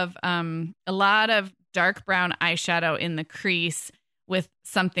lot of dark brown eyeshadow in the crease with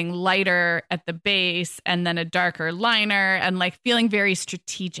something lighter at the base, and then a darker liner, and like feeling very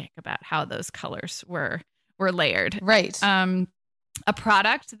strategic about how those colors were layered. Right. A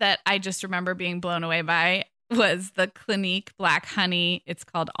product that I just remember being blown away by was the Clinique Black Honey. It's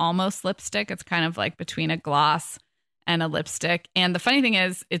called Almost Lipstick. It's kind of like between a gloss and a lipstick. And the funny thing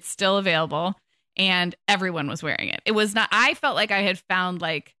is, it's still available and everyone was wearing it. It was not, I felt like I had found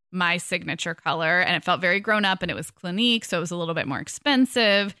like my signature color and it felt very grown up and it was Clinique. So it was a little bit more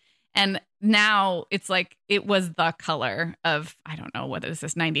expensive. And now it's like it was the color of, I don't know, what is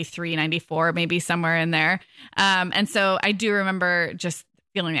this, 93, 94, maybe somewhere in there. And so I do remember just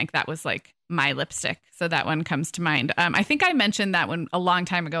feeling like that was like my lipstick. So that one comes to mind. I think I mentioned that one a long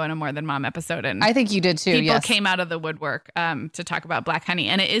time ago in a More Than Mom episode. And I think you did too. People came out of the woodwork to talk about Black Honey,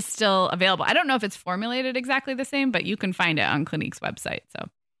 and it is still available. I don't know if it's formulated exactly the same, but you can find it on Clinique's website. So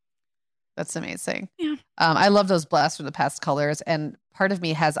that's amazing. Yeah. I love those blasts from the past colors. And part of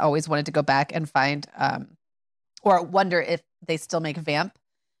me has always wanted to go back and find or wonder if they still make Vamp.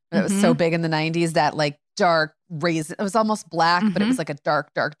 It was so big in the 90s, that like dark raisin. It was almost black, but it was like a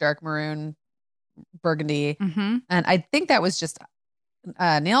dark, dark, dark maroon burgundy. And I think that was just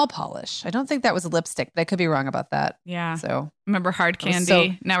nail polish. I don't think that was a lipstick, but I could be wrong about that. Yeah. So remember Hard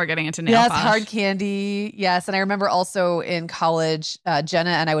Candy? Now we're getting into nail polish. Yes, Hard Candy. Yes. And I remember also in college,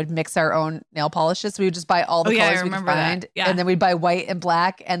 Jenna and I would mix our own nail polishes. So we would just buy all the colors we could find. Yeah. And then we'd buy white and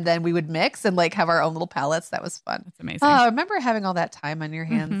black. And then we would mix and like have our own little palettes. That was fun. That's amazing. I remember having all that time on your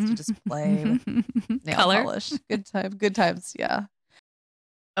hands to just play with nail polish. Good time. Good times. Yeah.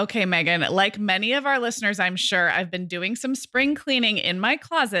 Okay, Megan, like many of our listeners, I'm sure I've been doing some spring cleaning in my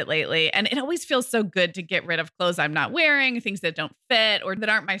closet lately, and it always feels so good to get rid of clothes I'm not wearing, things that don't fit or that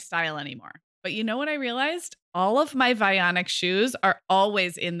aren't my style anymore. But you know what I realized? All of my Vionic shoes are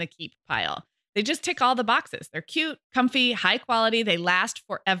always in the keep pile. They just tick all the boxes. They're cute, comfy, high quality. They last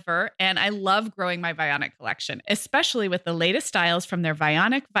forever. And I love growing my Vionic collection, especially with the latest styles from their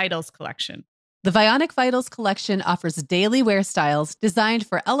Vionic Vitals collection. The Vionic Vitals collection offers daily wear styles designed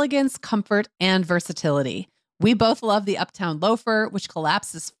for elegance, comfort, and versatility. We both love the Uptown loafer, which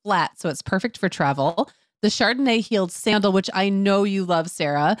collapses flat, so it's perfect for travel. The Chardonnay heeled sandal, which I know you love,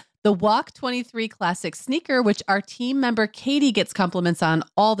 Sarah. The Walk 23 classic sneaker, which our team member Katie gets compliments on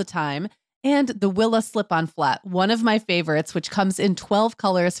all the time. And the Willa slip-on flat, one of my favorites, which comes in 12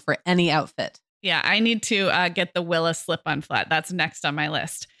 colors for any outfit. Yeah, I need to get the Willa slip-on flat. That's next on my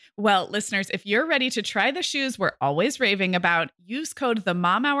list. Well, listeners, if you're ready to try the shoes we're always raving about, use code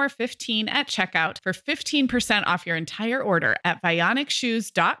TheMomHour15 at checkout for 15% off your entire order at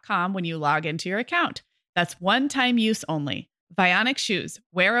VionicShoes.com when you log into your account. That's one-time use only. Vionic Shoes,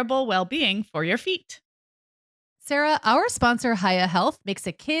 wearable well-being for your feet. Sarah, our sponsor, Hiya Health, makes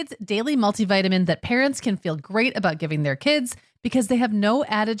a kids' daily multivitamin that parents can feel great about giving their kids because they have no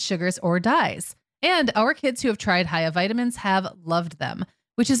added sugars or dyes. And our kids who have tried Hiya vitamins have loved them.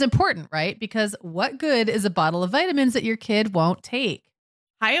 Which is important, right? Because what good is a bottle of vitamins that your kid won't take?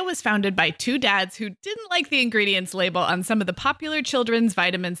 Hiya was founded by two dads who didn't like the ingredients label on some of the popular children's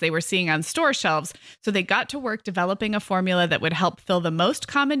vitamins they were seeing on store shelves, so they got to work developing a formula that would help fill the most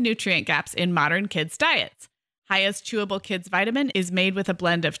common nutrient gaps in modern kids' diets. Hiya's Chewable Kids Vitamin is made with a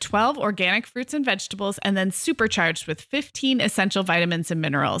blend of 12 organic fruits and vegetables and then supercharged with 15 essential vitamins and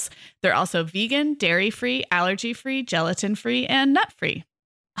minerals. They're also vegan, dairy-free, allergy-free, gelatin-free, and nut-free.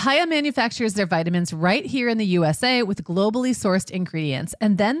 Hiya manufactures their vitamins right here in the USA with globally sourced ingredients,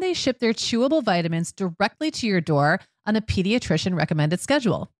 and then they ship their chewable vitamins directly to your door on a pediatrician recommended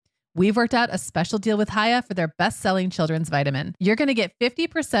schedule. We've worked out a special deal with Hiya for their best-selling children's vitamin. You're going to get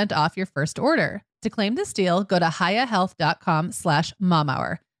 50% off your first order. To claim this deal, go to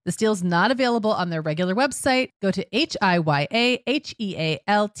hiyahealth.com/momhour. This deal's not available on their regular website. Go to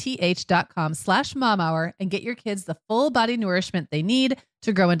hiyahealth.com/momhour and get your kids the full body nourishment they need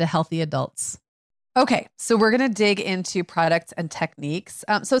to grow into healthy adults. Okay, so we're going to dig into products and techniques.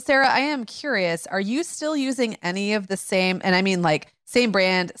 So Sarah, I am curious, are you still using any of the same, and I mean like same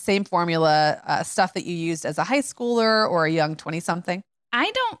brand, same formula, stuff that you used as a high schooler or a young 20-something?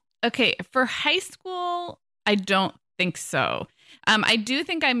 For high school, I don't think so. I do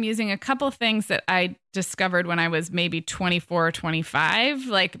think I'm using a couple things that I discovered when I was maybe 24 or 25.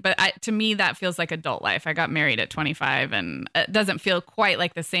 To me, that feels like adult life. I got married at 25, and it doesn't feel quite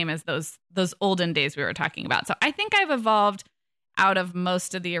like the same as those olden days we were talking about. So I think I've evolved out of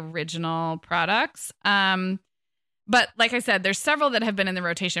most of the original products. But like I said, there's several that have been in the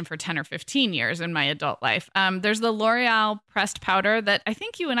rotation for 10 or 15 years in my adult life. There's the L'Oreal pressed powder that I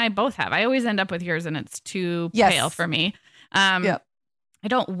think you and I both have. I always end up with yours, and it's too pale for me. Yep. I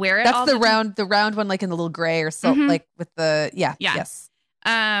don't wear it. That's all the round one, like in the little gray or so, like with the yes.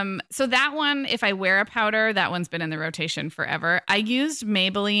 So that one, if I wear a powder, that one's been in the rotation forever. I used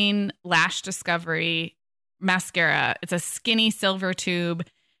Maybelline Lash Discovery mascara. It's a skinny silver tube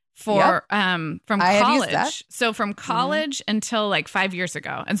from I have used that. college. So from college until like 5 years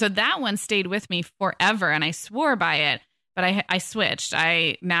ago. And so that one stayed with me forever and I swore by it, but I switched.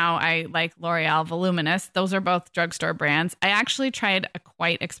 Now I like L'Oreal Voluminous. Those are both drugstore brands. I actually tried a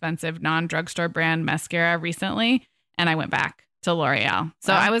quite expensive non-drugstore brand mascara recently and I went back to L'Oreal.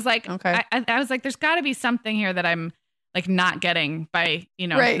 So I was like, okay. I was like, there's got to be something here that I'm like not getting by,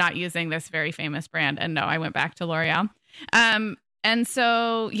 not using this very famous brand. And no, I went back to L'Oreal. And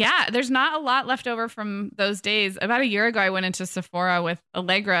so, yeah, there's not a lot left over from those days. About a year ago, I went into Sephora with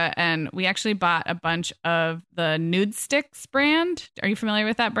Allegra and we actually bought a bunch of the Nude Sticks brand. Are you familiar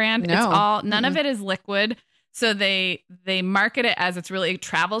with that brand? No. It's none of it is liquid. So they market it as it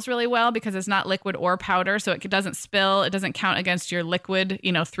travels really well because it's not liquid or powder. So it doesn't spill. It doesn't count against your liquid,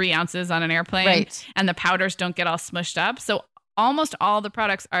 3 ounces on an airplane. Right. And the powders don't get all smushed up. So almost all the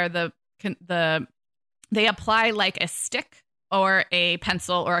products are they apply like a stick or a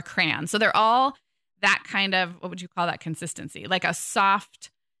pencil or a crayon. So they're all that kind of, what would you call that consistency? Like a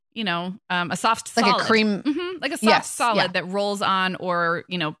soft, a soft solid. Like a cream. Like a soft solid that rolls on or,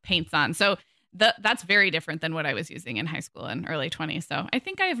 paints on. So that's very different than what I was using in high school and early 20s. So I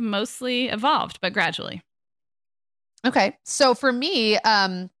think I have mostly evolved, but gradually. Okay. So for me,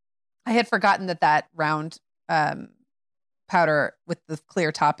 I had forgotten that round powder with the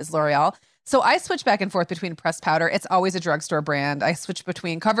clear top is L'Oreal. So I switch back and forth between pressed powder. It's always a drugstore brand. I switch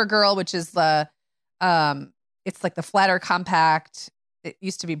between CoverGirl, which is it's like the flatter compact. It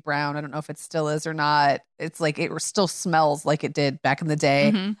used to be brown. I don't know if it still is or not. It's like it still smells like it did back in the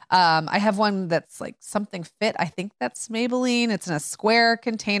day. I have one that's like Something Fit. I think that's Maybelline. It's in a square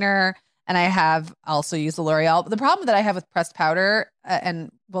container. And I have also used the L'Oreal. The problem that I have with pressed powder,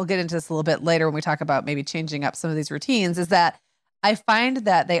 and we'll get into this a little bit later when we talk about maybe changing up some of these routines, is that I find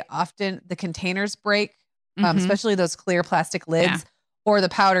that the containers break, especially those clear plastic lids, or the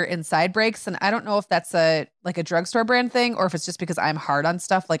powder inside breaks. And I don't know if that's a drugstore brand thing or if it's just because I'm hard on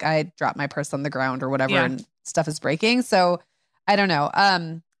stuff. Like I drop my purse on the ground or whatever and stuff is breaking. So I don't know.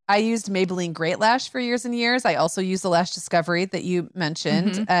 I used Maybelline Great Lash for years and years. I also used the Lash Discovery that you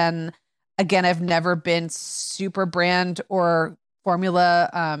mentioned. And again, I've never been super brand or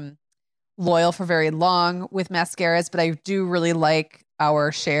formula loyal for very long with mascaras, but I do really like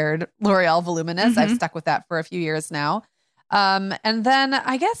our shared L'Oreal Voluminous. I've stuck with that for a few years now. And then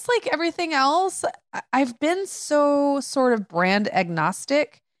I guess like everything else, I've been so sort of brand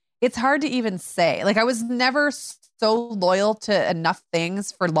agnostic. It's hard to even say. Like I was never so loyal to enough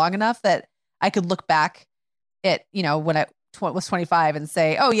things for long enough that I could look back at, when I was 25 and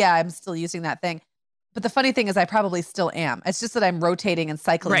say, oh yeah, I'm still using that thing. But the funny thing is I probably still am. It's just that I'm rotating and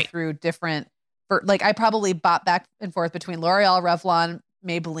cycling through different, I probably bought back and forth between L'Oreal, Revlon,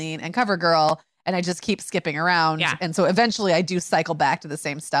 Maybelline, and CoverGirl, and I just keep skipping around. Yeah. And so eventually I do cycle back to the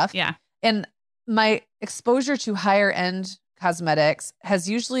same stuff. Yeah. And my exposure to higher end cosmetics has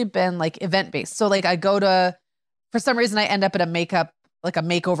usually been like event based. So like I go to, for some reason I end up at a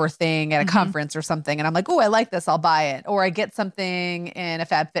makeover thing at a conference or something. And I'm like, oh, I like this. I'll buy it. Or I get something in a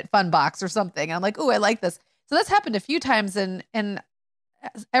FabFitFun box or something. And I'm like, oh, I like this. So that's happened a few times. And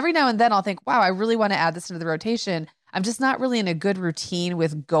every now and then I'll think, wow, I really want to add this into the rotation. I'm just not really in a good routine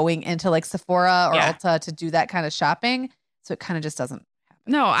with going into like Sephora or Ulta to do that kind of shopping. So it kind of just doesn't happen.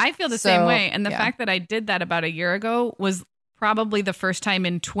 No, I feel the same way. And the fact that I did that about a year ago was probably the first time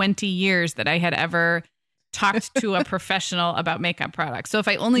in 20 years that I had ever talked to a professional about makeup products. So if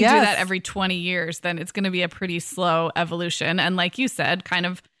I only do that every 20 years, then it's going to be a pretty slow evolution. And like you said, kind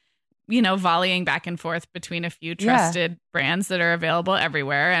of, volleying back and forth between a few trusted brands that are available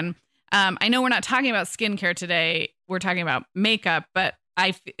everywhere. And I know we're not talking about skincare today. We're talking about makeup, but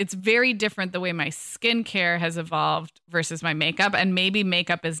it's very different the way my skincare has evolved versus my makeup. And maybe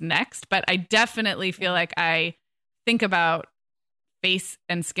makeup is next, but I definitely feel like I think about face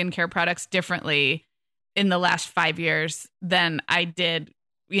and skincare products differently in the last 5 years than I did,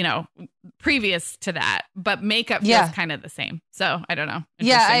 previous to that. But makeup feels kind of the same. So I don't know.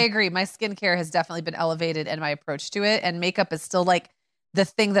 Yeah, I agree. My skincare has definitely been elevated in my approach to it. And makeup is still like the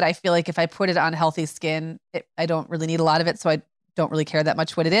thing that I feel like if I put it on healthy skin, I don't really need a lot of it. So I don't really care that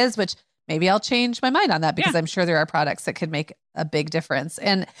much what it is, which maybe I'll change my mind on that because I'm sure there are products that could make a big difference.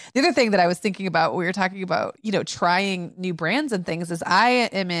 And the other thing that I was thinking about when we were talking about, trying new brands and things is I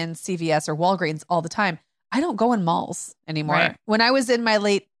am in CVS or Walgreens all the time. I don't go in malls anymore. Right. When I was in my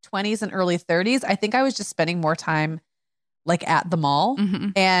late 20s and early 30s, I think I was just spending more time like at the mall.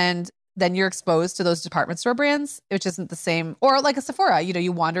 And then you're exposed to those department store brands, which isn't the same. Or like a Sephora,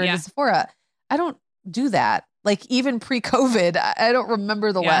 you wander into Sephora. I don't do that like even pre-COVID, I don't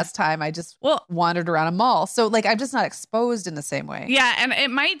remember the last time I just wandered around a mall. So like I'm just not exposed in the same way. Yeah. And it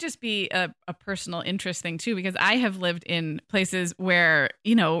might just be a personal interest thing too, because I have lived in places where,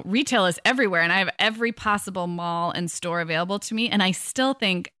 you know, retail is everywhere and I have every possible mall and store available to me. And I still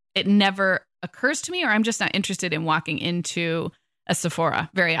think it never occurs to me, or I'm just not interested in walking into a Sephora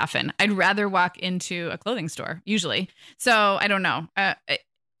very often. I'd rather walk into a clothing store usually. So I don't know.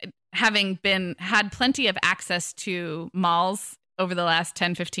 Having had plenty of access to malls over the last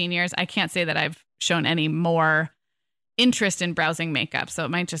 10, 15 years, I can't say that I've shown any more interest in browsing makeup. So it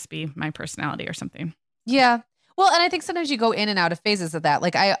might just be my personality or something. Yeah. Well, and I think sometimes you go in and out of phases of that.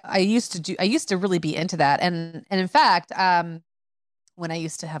 Like I used to really be into that. And in fact, when I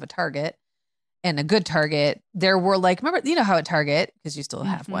used to have a Target and a good Target, there were like, remember, you know how at Target, because you still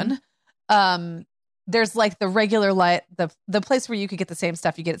have one, there's like the regular the place where you could get the same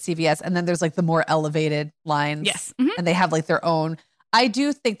stuff you get at CVS. And then there's like the more elevated lines. Yes. And they have like their own. I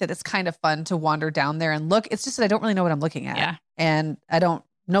do think that it's kind of fun to wander down there and look. It's just that I don't really know what I'm looking at. Yeah. And I don't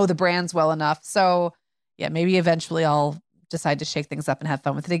know the brands well enough. So yeah, maybe eventually I'll decide to shake things up and have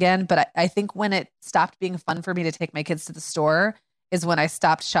fun with it again. But I think when it stopped being fun for me to take my kids to the store is when I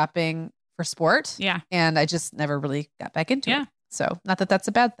stopped shopping for sport. Yeah. And I just never really got back into it. So not that that's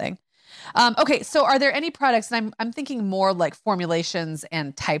a bad thing. Okay. So are there any products, and I'm thinking more like formulations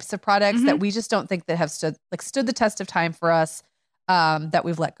and types of products that we just don't think that have stood the test of time for us, that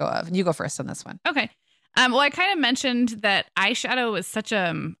we've let go of? And you go first on this one. Okay. Well, I kind of mentioned that eyeshadow was such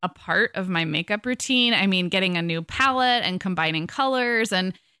a part of my makeup routine. I mean, getting a new palette and combining colors,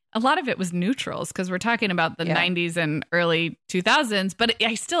 and a lot of it was neutrals because we're talking about the 90s and early 2000s. But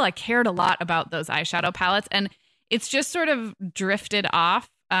I cared a lot about those eyeshadow palettes, and it's just sort of drifted off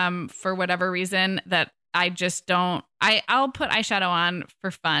for whatever reason that I just don't. I'll put eyeshadow on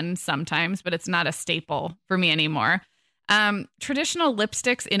for fun sometimes, but it's not a staple for me anymore. Traditional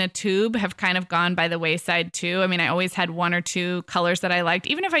lipsticks in a tube have kind of gone by the wayside too. I mean, I always had one or two colors that I liked,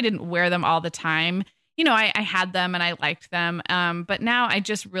 even if I didn't wear them all the time. You know, I had them and I liked them. But now I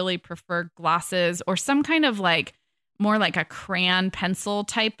just really prefer glosses or some kind of like more like a crayon pencil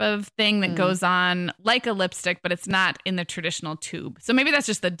type of thing that goes on like a lipstick, but it's not in the traditional tube. So maybe that's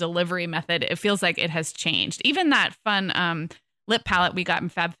just the delivery method. It feels like it has changed. Even that fun lip palette we got in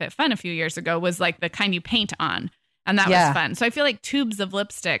FabFitFun a few years ago was like the kind you paint on. And that was fun. So I feel like tubes of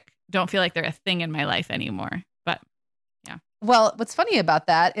lipstick don't feel like they're a thing in my life anymore. But yeah. Well, what's funny about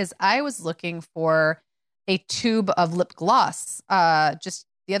that is I was looking for a tube of lip gloss just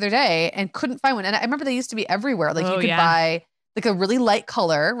the other day and couldn't find one. And I remember they used to be everywhere. Like you could buy like a really light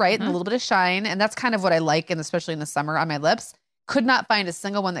color, right? And a little bit of shine. And that's kind of what I like, and especially in the summer on my lips. Could not find a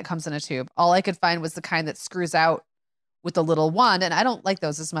single one that comes in a tube. All I could find was the kind that screws out with the little wand, and I don't like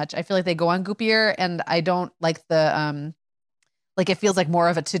those as much. I feel like they go on goopier, and I don't like the like it feels like more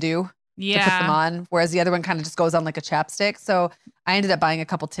of a to-do to put them on, whereas the other one kind of just goes on like a chapstick. So I ended up buying a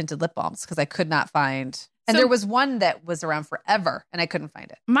couple tinted lip balms because I could not find, and there was one that was around forever and I couldn't find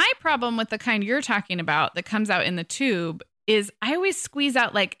it. My problem with the kind you're talking about that comes out in the tube is I always squeeze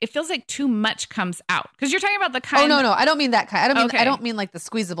out, like it feels like too much comes out, because you're talking about the kind. Oh no, I don't mean that kind. I don't mean like the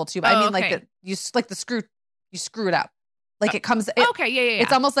squeezable tube. I mean like you screw it out. Like it comes. Yeah.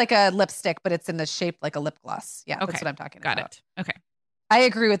 It's almost like a lipstick, but it's in the shape like a lip gloss. Yeah, that's what I'm talking about. Got it. Okay. I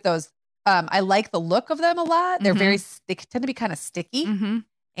agree with those. I like the look of them a lot. They're they tend to be kind of sticky,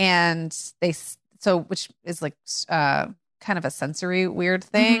 and which is like kind of a sensory weird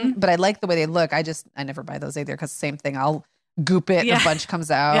thing. But I like the way they look. I never buy those either because same thing. I'll goop it, and a bunch comes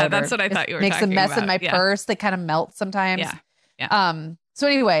out. Yeah, that's what I thought you were. Makes talking a mess about. in my purse. They kind of melt sometimes. Yeah. So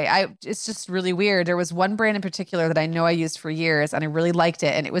anyway, it's just really weird. There was one brand in particular that I know I used for years and I really liked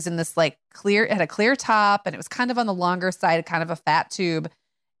it. And it was in this like it had a clear top and it was kind of on the longer side, kind of a fat tube.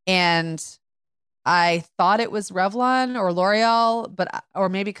 And I thought it was Revlon or L'Oreal, or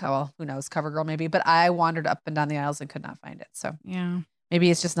maybe, who knows, CoverGirl maybe, but I wandered up and down the aisles and could not find it. So maybe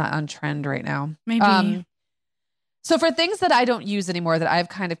it's just not on trend right now. Maybe. So for things that I don't use anymore that I've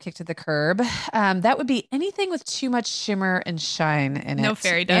kind of kicked to the curb, that would be anything with too much shimmer and shine in it. No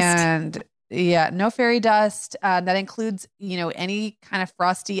fairy dust. And no fairy dust. That includes, any kind of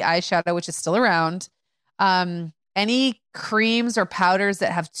frosty eyeshadow, which is still around. Any creams or powders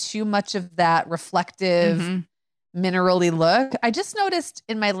that have too much of that reflective, mineral-y look. I just noticed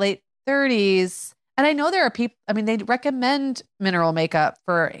in my late 30s, and I know there are people, I mean, they recommend mineral makeup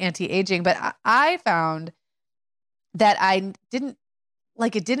for anti-aging, but I found that it didn't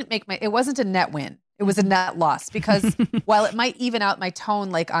it wasn't a net win. It was a net loss because while it might even out my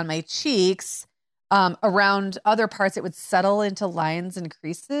tone, like on my cheeks, around other parts, it would settle into lines and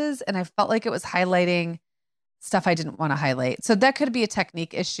creases. And I felt like it was highlighting stuff I didn't want to highlight. So that could be a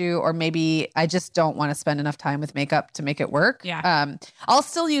technique issue, or maybe I just don't want to spend enough time with makeup to make it work. Yeah. I'll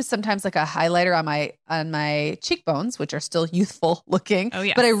still use sometimes like a highlighter on my cheekbones, which are still youthful looking. Oh,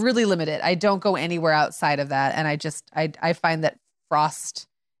 yes. But I really limit it. I don't go anywhere outside of that. And I find that frost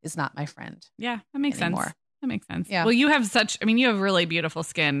is not my friend. Yeah, that makes anymore. sense. That makes sense. Yeah. Well, you have you have really beautiful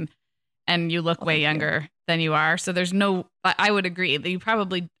skin and you look way younger than you are. So I would agree that you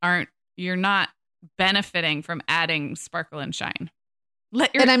probably you're not benefiting from adding sparkle and shine.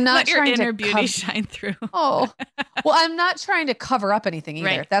 And I'm not let your trying inner to beauty shine through. Oh, well, I'm not trying to cover up anything either.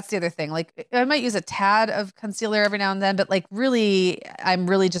 Right. That's the other thing. Like I might use a tad of concealer every now and then, but like really, I'm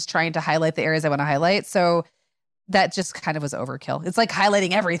really just trying to highlight the areas I want to highlight. So that just kind of was overkill. It's like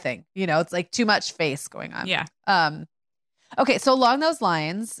highlighting everything, it's like too much face going on. Yeah. Okay. So along those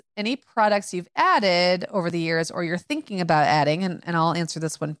lines, any products you've added over the years or you're thinking about adding, and I'll answer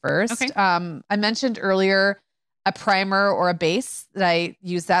this one first. Okay. I mentioned earlier a primer or a base that I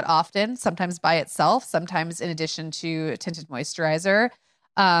use that often, sometimes by itself, sometimes in addition to a tinted moisturizer.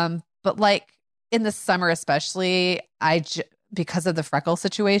 But like in the summer, especially, because of the freckle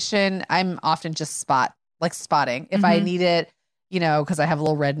situation, I'm often just spotting. If I need it, because I have a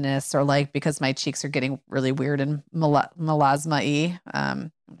little redness or like because my cheeks are getting really weird and melasma-y.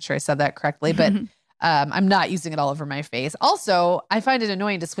 I'm sure I said that correctly, but I'm not using it all over my face. Also, I find it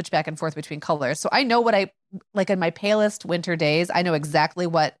annoying to switch back and forth between colors. So I know what I like in my palest winter days. I know exactly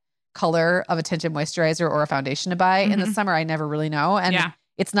what color of a tinted moisturizer or a foundation to buy. In the summer, I never really know. And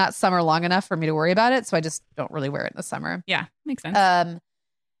it's not summer long enough for me to worry about it. So I just don't really wear it in the summer. Yeah, makes sense.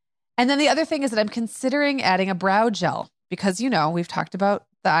 And then the other thing is that I'm considering adding a brow gel because, we've talked about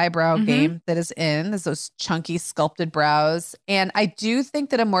the eyebrow game that is is those chunky sculpted brows. And I do think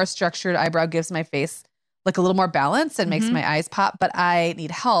that a more structured eyebrow gives my face like a little more balance and makes my eyes pop, but I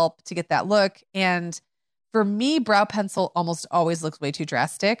need help to get that look. And for me, brow pencil almost always looks way too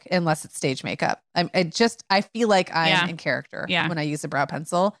drastic unless it's stage makeup. I feel like I'm in character when I use a brow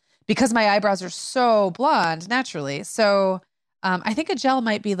pencil because my eyebrows are so blonde naturally. So I think a gel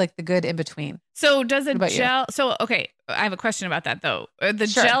might be like the good in between. So does a gel? You? So, okay. I have a question about that though. The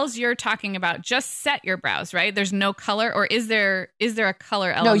Sure. gels you're talking about just set your brows, right? There's no color, or is there a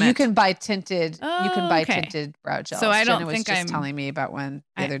color element? No, you can buy tinted. Oh, you can buy okay. tinted brow gels. So I don't Jenna think was I'm just telling me about one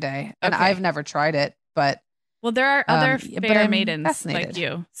the other day, and okay. I've never tried it, but well, there are other but fair I'm maidens fascinated. like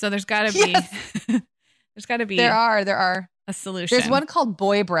you. So there's got to be. Yes. There's got to be. There are. A solution. There's one called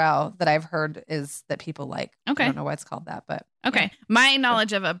Boy Brow that I've heard that people like. Okay. I don't know why it's called that, but okay. Yeah. My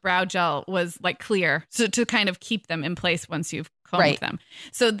knowledge of a brow gel was like clear, so to kind of keep them in place once you've combed them.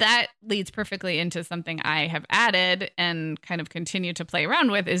 So that leads perfectly into something I have added and kind of continue to play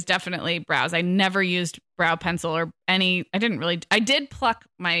around with is definitely brows. I never used brow pencil or I did pluck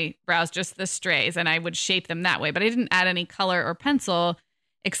my brows, just the strays, and I would shape them that way, but I didn't add any color or pencil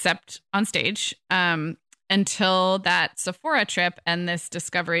except on stage. Until that Sephora trip and this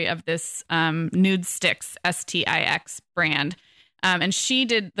discovery of this Nude Stix, STIX brand. And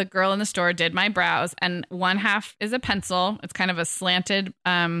the girl in the store did my brows, and one half is a pencil. It's kind of a slanted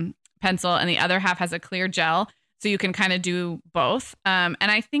pencil, and the other half has a clear gel. So you can kind of do both. And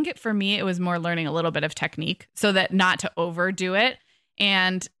I think for me, it was more learning a little bit of technique so that not to overdo it.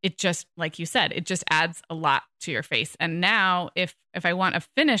 And it just, like you said, it just adds a lot to your face. And now if I want a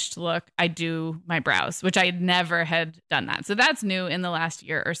finished look, I do my brows, which I never had done that. So that's new in the last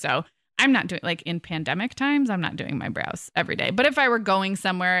year or so. I'm not doing, like in pandemic times, I'm not doing my brows every day. But if I were going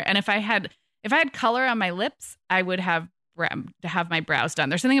somewhere and if I had color on my lips, I would have to have my brows done.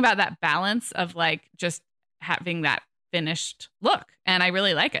 There's something about that balance of like just having that finished look. And I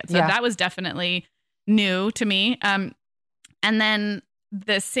really like it. So that was definitely new to me. And then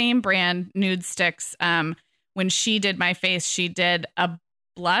the same brand, Nude Stix, when she did my face, she did a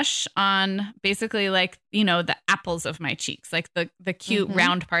blush on basically like, the apples of my cheeks, like the cute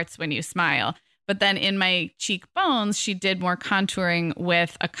round parts when you smile. But then in my cheekbones, she did more contouring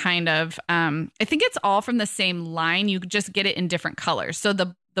with a kind of, I think it's all from the same line. You just get it in different colors. So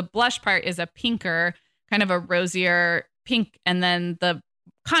the blush part is a pinker, kind of a rosier pink. And then the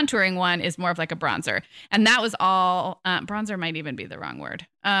contouring one is more of like a bronzer. And that was all, bronzer might even be the wrong word.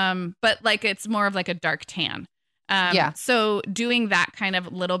 But like, it's more of like a dark tan. So doing that kind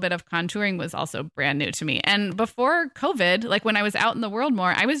of little bit of contouring was also brand new to me. And before COVID, like when I was out in the world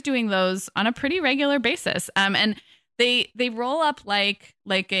more, I was doing those on a pretty regular basis. And they roll up like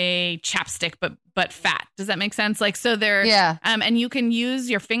a chapstick, but fat. Does that make sense? Like, so they're, and you can use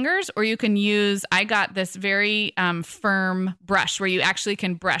your fingers or you can I got this very firm brush where you actually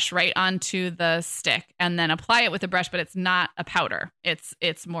can brush right onto the stick and then apply it with a brush, but it's not a powder.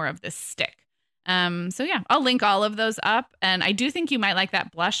 It's more of this stick. So yeah, I'll link all of those up. And I do think you might like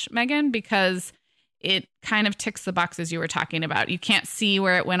that blush, Megan, because it kind of ticks the boxes you were talking about. You can't see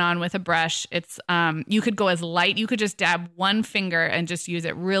where it went on with a brush. It's you could go as light. You could just dab one finger and just use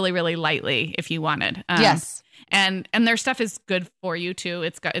it really, really lightly if you wanted. Yes. And their stuff is good for you too.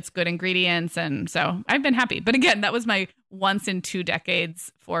 It's good ingredients, and so I've been happy. But again, that was my once in 2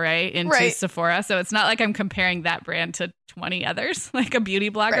 decades foray into Sephora. So it's not like I'm comparing that brand to 20 others like a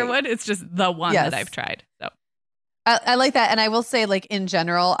beauty blogger would. It's just the one that I've tried. So I like that. And I will say, like, in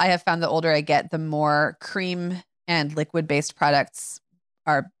general, I have found the older I get, the more cream and liquid based products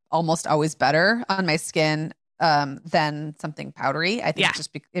are almost always better on my skin than something powdery. I think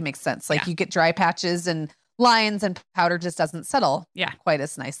it makes sense. Like you get dry patches and lines, and powder just doesn't settle quite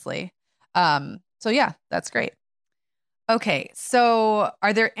as nicely. So yeah, that's great. Okay. So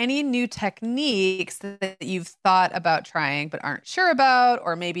are there any new techniques that you've thought about trying but aren't sure about,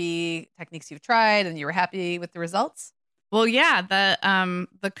 or maybe techniques you've tried and you were happy with the results? Well, yeah,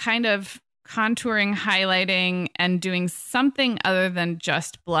 the kind of contouring, highlighting, and doing something other than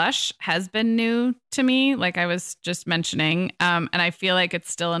just blush has been new to me, like I was just mentioning. And I feel like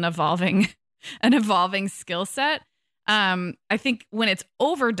it's still an evolving skill set. I think when it's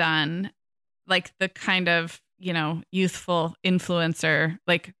overdone, like the kind of, youthful influencer,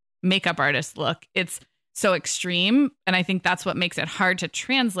 like makeup artist look, it's so extreme. And I think that's what makes it hard to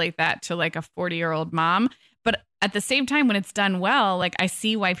translate that to like a 40-year-old mom. But at the same time, when it's done well, like I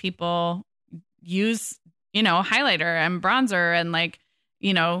see why people use, highlighter and bronzer and like,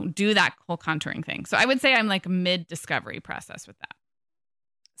 do that whole contouring thing. So I would say I'm like mid-discovery process with that.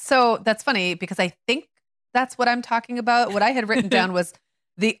 So that's funny because I think that's what I'm talking about. What I had written down was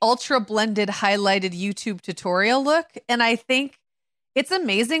the ultra blended highlighted YouTube tutorial look. And I think it's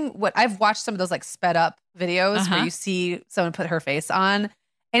amazing what I've watched some of those like sped up videos where you see someone put her face on,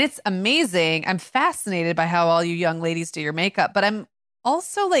 and it's amazing. I'm fascinated by how all you young ladies do your makeup, but I'm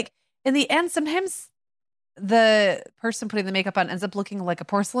also like, in the end, sometimes the person putting the makeup on ends up looking like a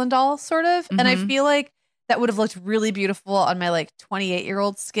porcelain doll sort of. And I feel like that would have looked really beautiful on my like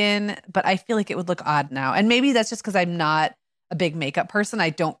 28-year-old skin, but I feel like it would look odd now. And maybe that's just because I'm not a big makeup person. I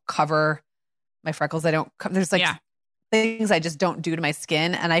don't cover my freckles. There's like things I just don't do to my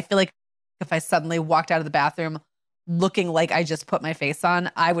skin. And I feel like if I suddenly walked out of the bathroom looking like I just put my face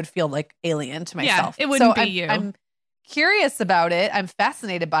on, I would feel like alien to myself. Yeah, it wouldn't be you. I'm curious about it. I'm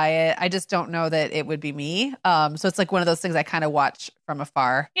fascinated by it. I just don't know that it would be me. So it's like one of those things I kind of watch from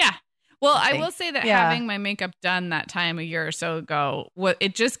afar. Yeah. Well, I will say that having my makeup done that time a year or so ago,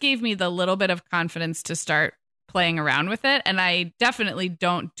 it just gave me the little bit of confidence to start playing around with it. And I definitely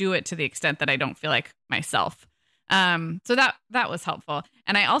don't do it to the extent that I don't feel like myself. So that was helpful.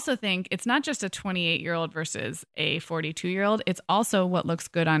 And I also think it's not just a 28-year-old versus a 42-year-old. It's also what looks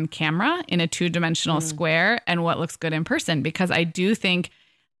good on camera in a 2-dimensional square and what looks good in person, because I do think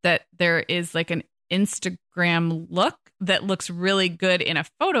that there is like an Instagram look that looks really good in a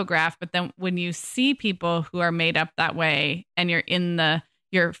photograph. But then when you see people who are made up that way and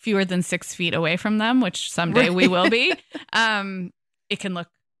you're fewer than 6 feet away from them, which someday we will be, it can look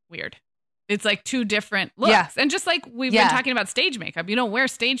weird. It's like 2 different looks. Yeah. And just like we've been talking about stage makeup, you don't wear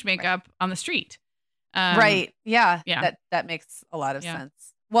stage makeup on the street. Right. Yeah. That makes a lot of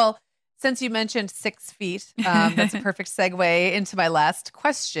sense. Well, since you mentioned 6 feet, that's a perfect segue into my last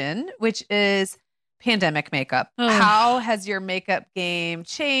question, which is pandemic makeup. How has your makeup game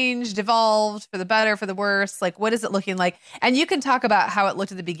changed, evolved, for the better, for the worse? Like, what is it looking like? And you can talk about how it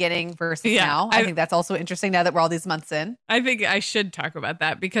looked at the beginning versus now. I think that's also interesting now that we're all these months in. I think I should talk about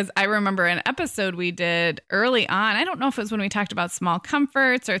that because I remember an episode we did early on. I don't know if it was when we talked about small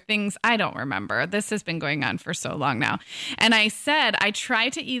comforts or things. I don't remember. This has been going on for so long now. And I said I try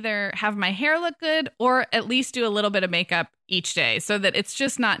to either have my hair look good or at least do a little bit of makeup each day so that it's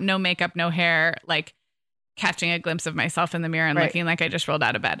just not no makeup, no hair, like catching a glimpse of myself in the mirror and looking like I just rolled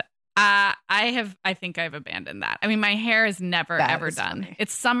out of bed. I think I've abandoned that. I mean, my hair is never, ever done. Funny.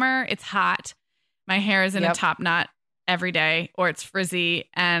 It's summer. It's hot. My hair is in a top knot every day or it's frizzy.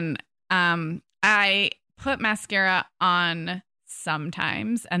 And I put mascara on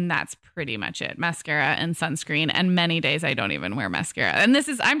sometimes, and that's pretty much it. Mascara and sunscreen. And many days I don't even wear mascara. And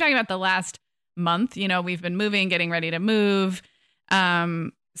I'm talking about the last month. We've been moving, getting ready to move.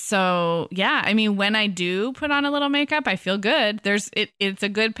 So yeah, I mean, when I do put on a little makeup, I feel good. It's a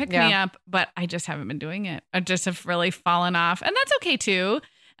good pick me up, but I just haven't been doing it. I just have really fallen off, and that's okay too.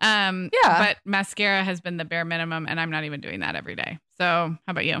 But mascara has been the bare minimum, and I'm not even doing that every day. So how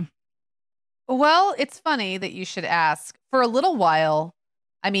about you? Well, it's funny that you should ask. For a little while,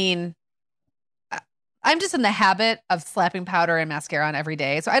 I mean, I'm just in the habit of slapping powder and mascara on every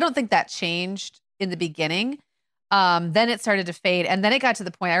day. So I don't think that changed in the beginning. Then it started to fade. And then it got to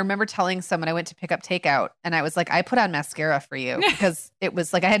the point, I remember telling someone I went to pick up takeout and I was like, I put on mascara for you because it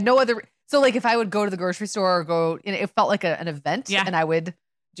was like, I had no other. So like if I would go to the grocery store or go, it felt like an event and I would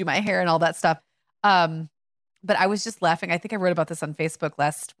do my hair and all that stuff. But I was just laughing. I think I wrote about this on Facebook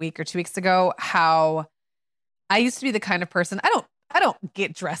last week or 2 weeks ago, how I used to be the kind of person, I don't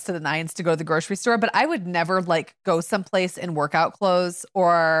get dressed to the nines to go to the grocery store, but I would never like go someplace in workout clothes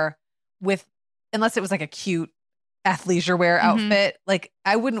or unless it was like a cute athleisure wear outfit. Like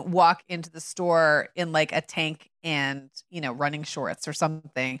I wouldn't walk into the store in like a tank and, running shorts or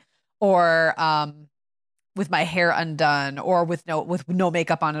something, or with my hair undone or with no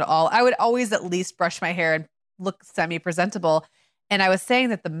makeup on at all. I would always at least brush my hair and look semi-presentable. And I was saying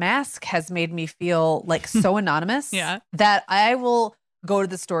that the mask has made me feel like so anonymous that I will go to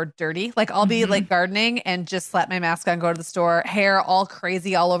the store dirty. Like I'll be like gardening and just slap my mask on, go to the store, hair all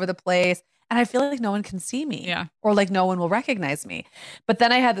crazy all over the place. And I feel like no one can see me or like no one will recognize me. But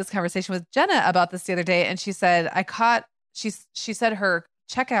then I had this conversation with Jenna about this the other day. And she said, she said her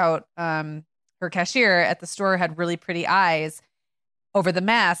checkout, her cashier at the store had really pretty eyes over the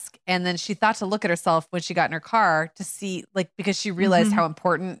mask. And then she thought to look at herself when she got in her car to see, like, because she realized how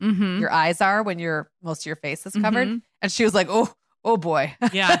important your eyes are when most of your face is covered. And she was like, oh boy.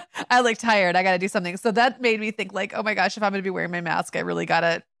 Yeah. I look tired. I got to do something. So that made me think like, oh my gosh, if I'm going to be wearing my mask, I really got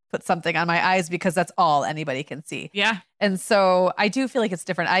to put something on my eyes because that's all anybody can see. Yeah. And so I do feel like it's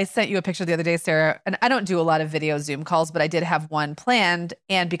different. I sent you a picture the other day, Sarah, and I don't do a lot of video Zoom calls, but I did have one planned.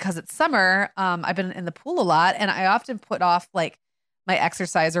 And because it's summer, I've been in the pool a lot and I often put off like my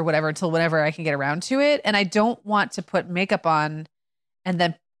exercise or whatever until whenever I can get around to it. And I don't want to put makeup on and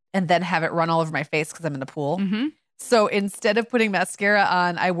then have it run all over my face because I'm in the pool. So instead of putting mascara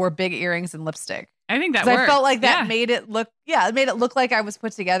on, I wore big earrings and lipstick. I think that works. I felt like that made it look, it made it look like I was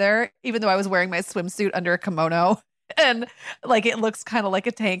put together, even though I was wearing my swimsuit under a kimono. And like it looks kind of like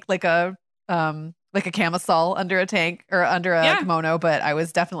a tank, like a camisole under a tank or under a kimono. But I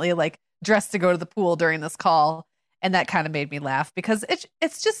was definitely like dressed to go to the pool during this call. And that kind of made me laugh because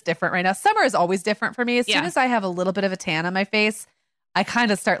it's just different right now. Summer is always different for me. As soon as I have a little bit of a tan on my face, I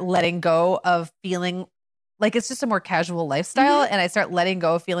kind of start letting go of feeling like it's just a more casual lifestyle. And I start letting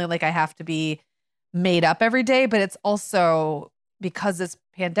go of feeling like I have to be made up every day. But it's also because it's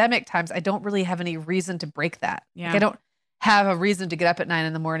pandemic times, I don't really have any reason to break that. Like I don't have a reason to get up at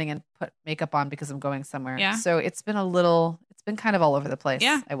 9 a.m. and put makeup on because I'm going somewhere. Yeah. So it's been kind of all over the place,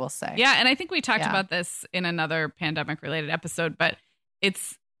 I will say. Yeah. And I think we talked about this in another pandemic related episode, but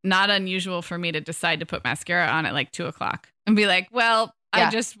it's not unusual for me to decide to put mascara on at like 2:00 and be like, well,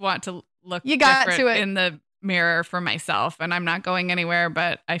 I just want to look different in the mirror for myself and I'm not going anywhere,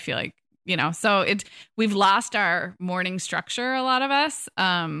 but I feel like, so we've lost our morning structure, a lot of us.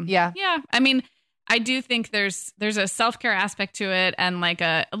 Yeah. I mean, I do think there's a self-care aspect to it and like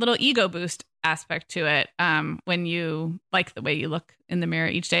a little ego boost aspect to it when you like the way you look in the mirror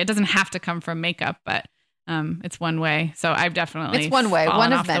each day. It doesn't have to come from makeup, but it's one way. So I've definitely it's one way,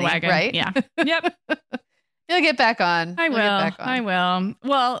 one of many, right? Yeah. Yep. You'll get back on. I will.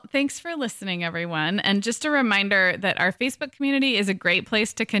 Well, thanks for listening, everyone. And just a reminder that our Facebook community is a great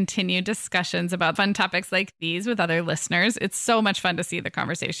place to continue discussions about fun topics like these with other listeners. It's so much fun to see the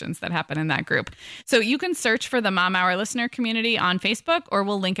conversations that happen in that group. So you can search for the Mom Hour listener community on Facebook, or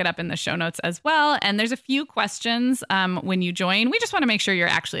we'll link it up in the show notes as well. And there's a few questions when you join. We just want to make sure you're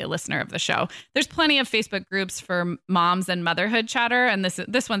actually a listener of the show. There's plenty of Facebook groups for moms and motherhood chatter. And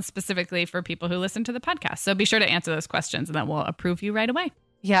this one's specifically for people who listen to the podcast. So be sure to answer those questions and then we'll approve you right away.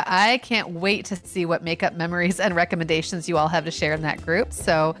 Yeah, I can't wait to see what makeup memories and recommendations you all have to share in that group.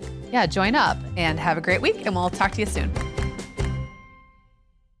 So yeah, join up and have a great week and we'll talk to you soon.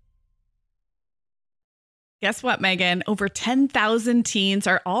 Guess what, Megan? Over 10,000 teens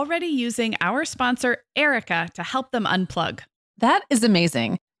are already using our sponsor, Erica, to help them unplug. That is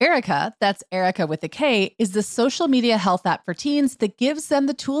amazing. Erica, that's Erica with a K, is the social media health app for teens that gives them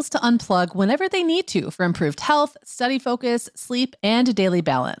the tools to unplug whenever they need to for improved health, study focus, sleep, and daily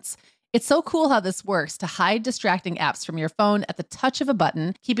balance. It's so cool how this works to hide distracting apps from your phone at the touch of a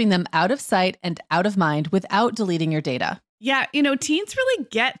button, keeping them out of sight and out of mind without deleting your data. Yeah, teens really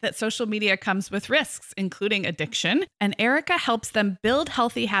get that social media comes with risks, including addiction, and Erica helps them build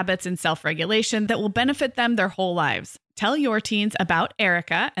healthy habits and self-regulation that will benefit them their whole lives. Tell your teens about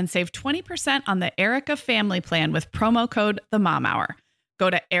Erica and save 20% on the Erica family plan with promo code TheMomHour.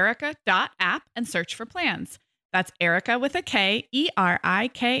 Go to erica.app and search for plans. That's Erica with a K,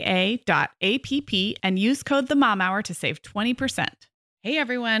 ERIKA.app, and use code TheMomHour to save 20%. Hey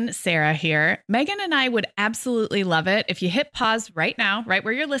everyone, Sarah here. Megan and I would absolutely love it if you hit pause right now, right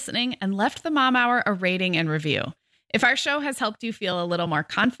where you're listening, and left the Mom Hour a rating and review. If our show has helped you feel a little more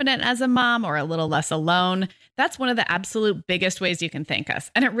confident as a mom or a little less alone, that's one of the absolute biggest ways you can thank us.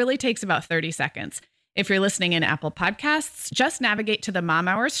 And it really takes about 30 seconds. If you're listening in Apple Podcasts, just navigate to the Mom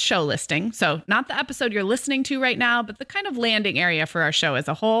Hours show listing. So not the episode you're listening to right now, but the kind of landing area for our show as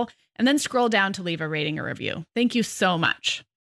a whole, and then scroll down to leave a rating or review. Thank you so much.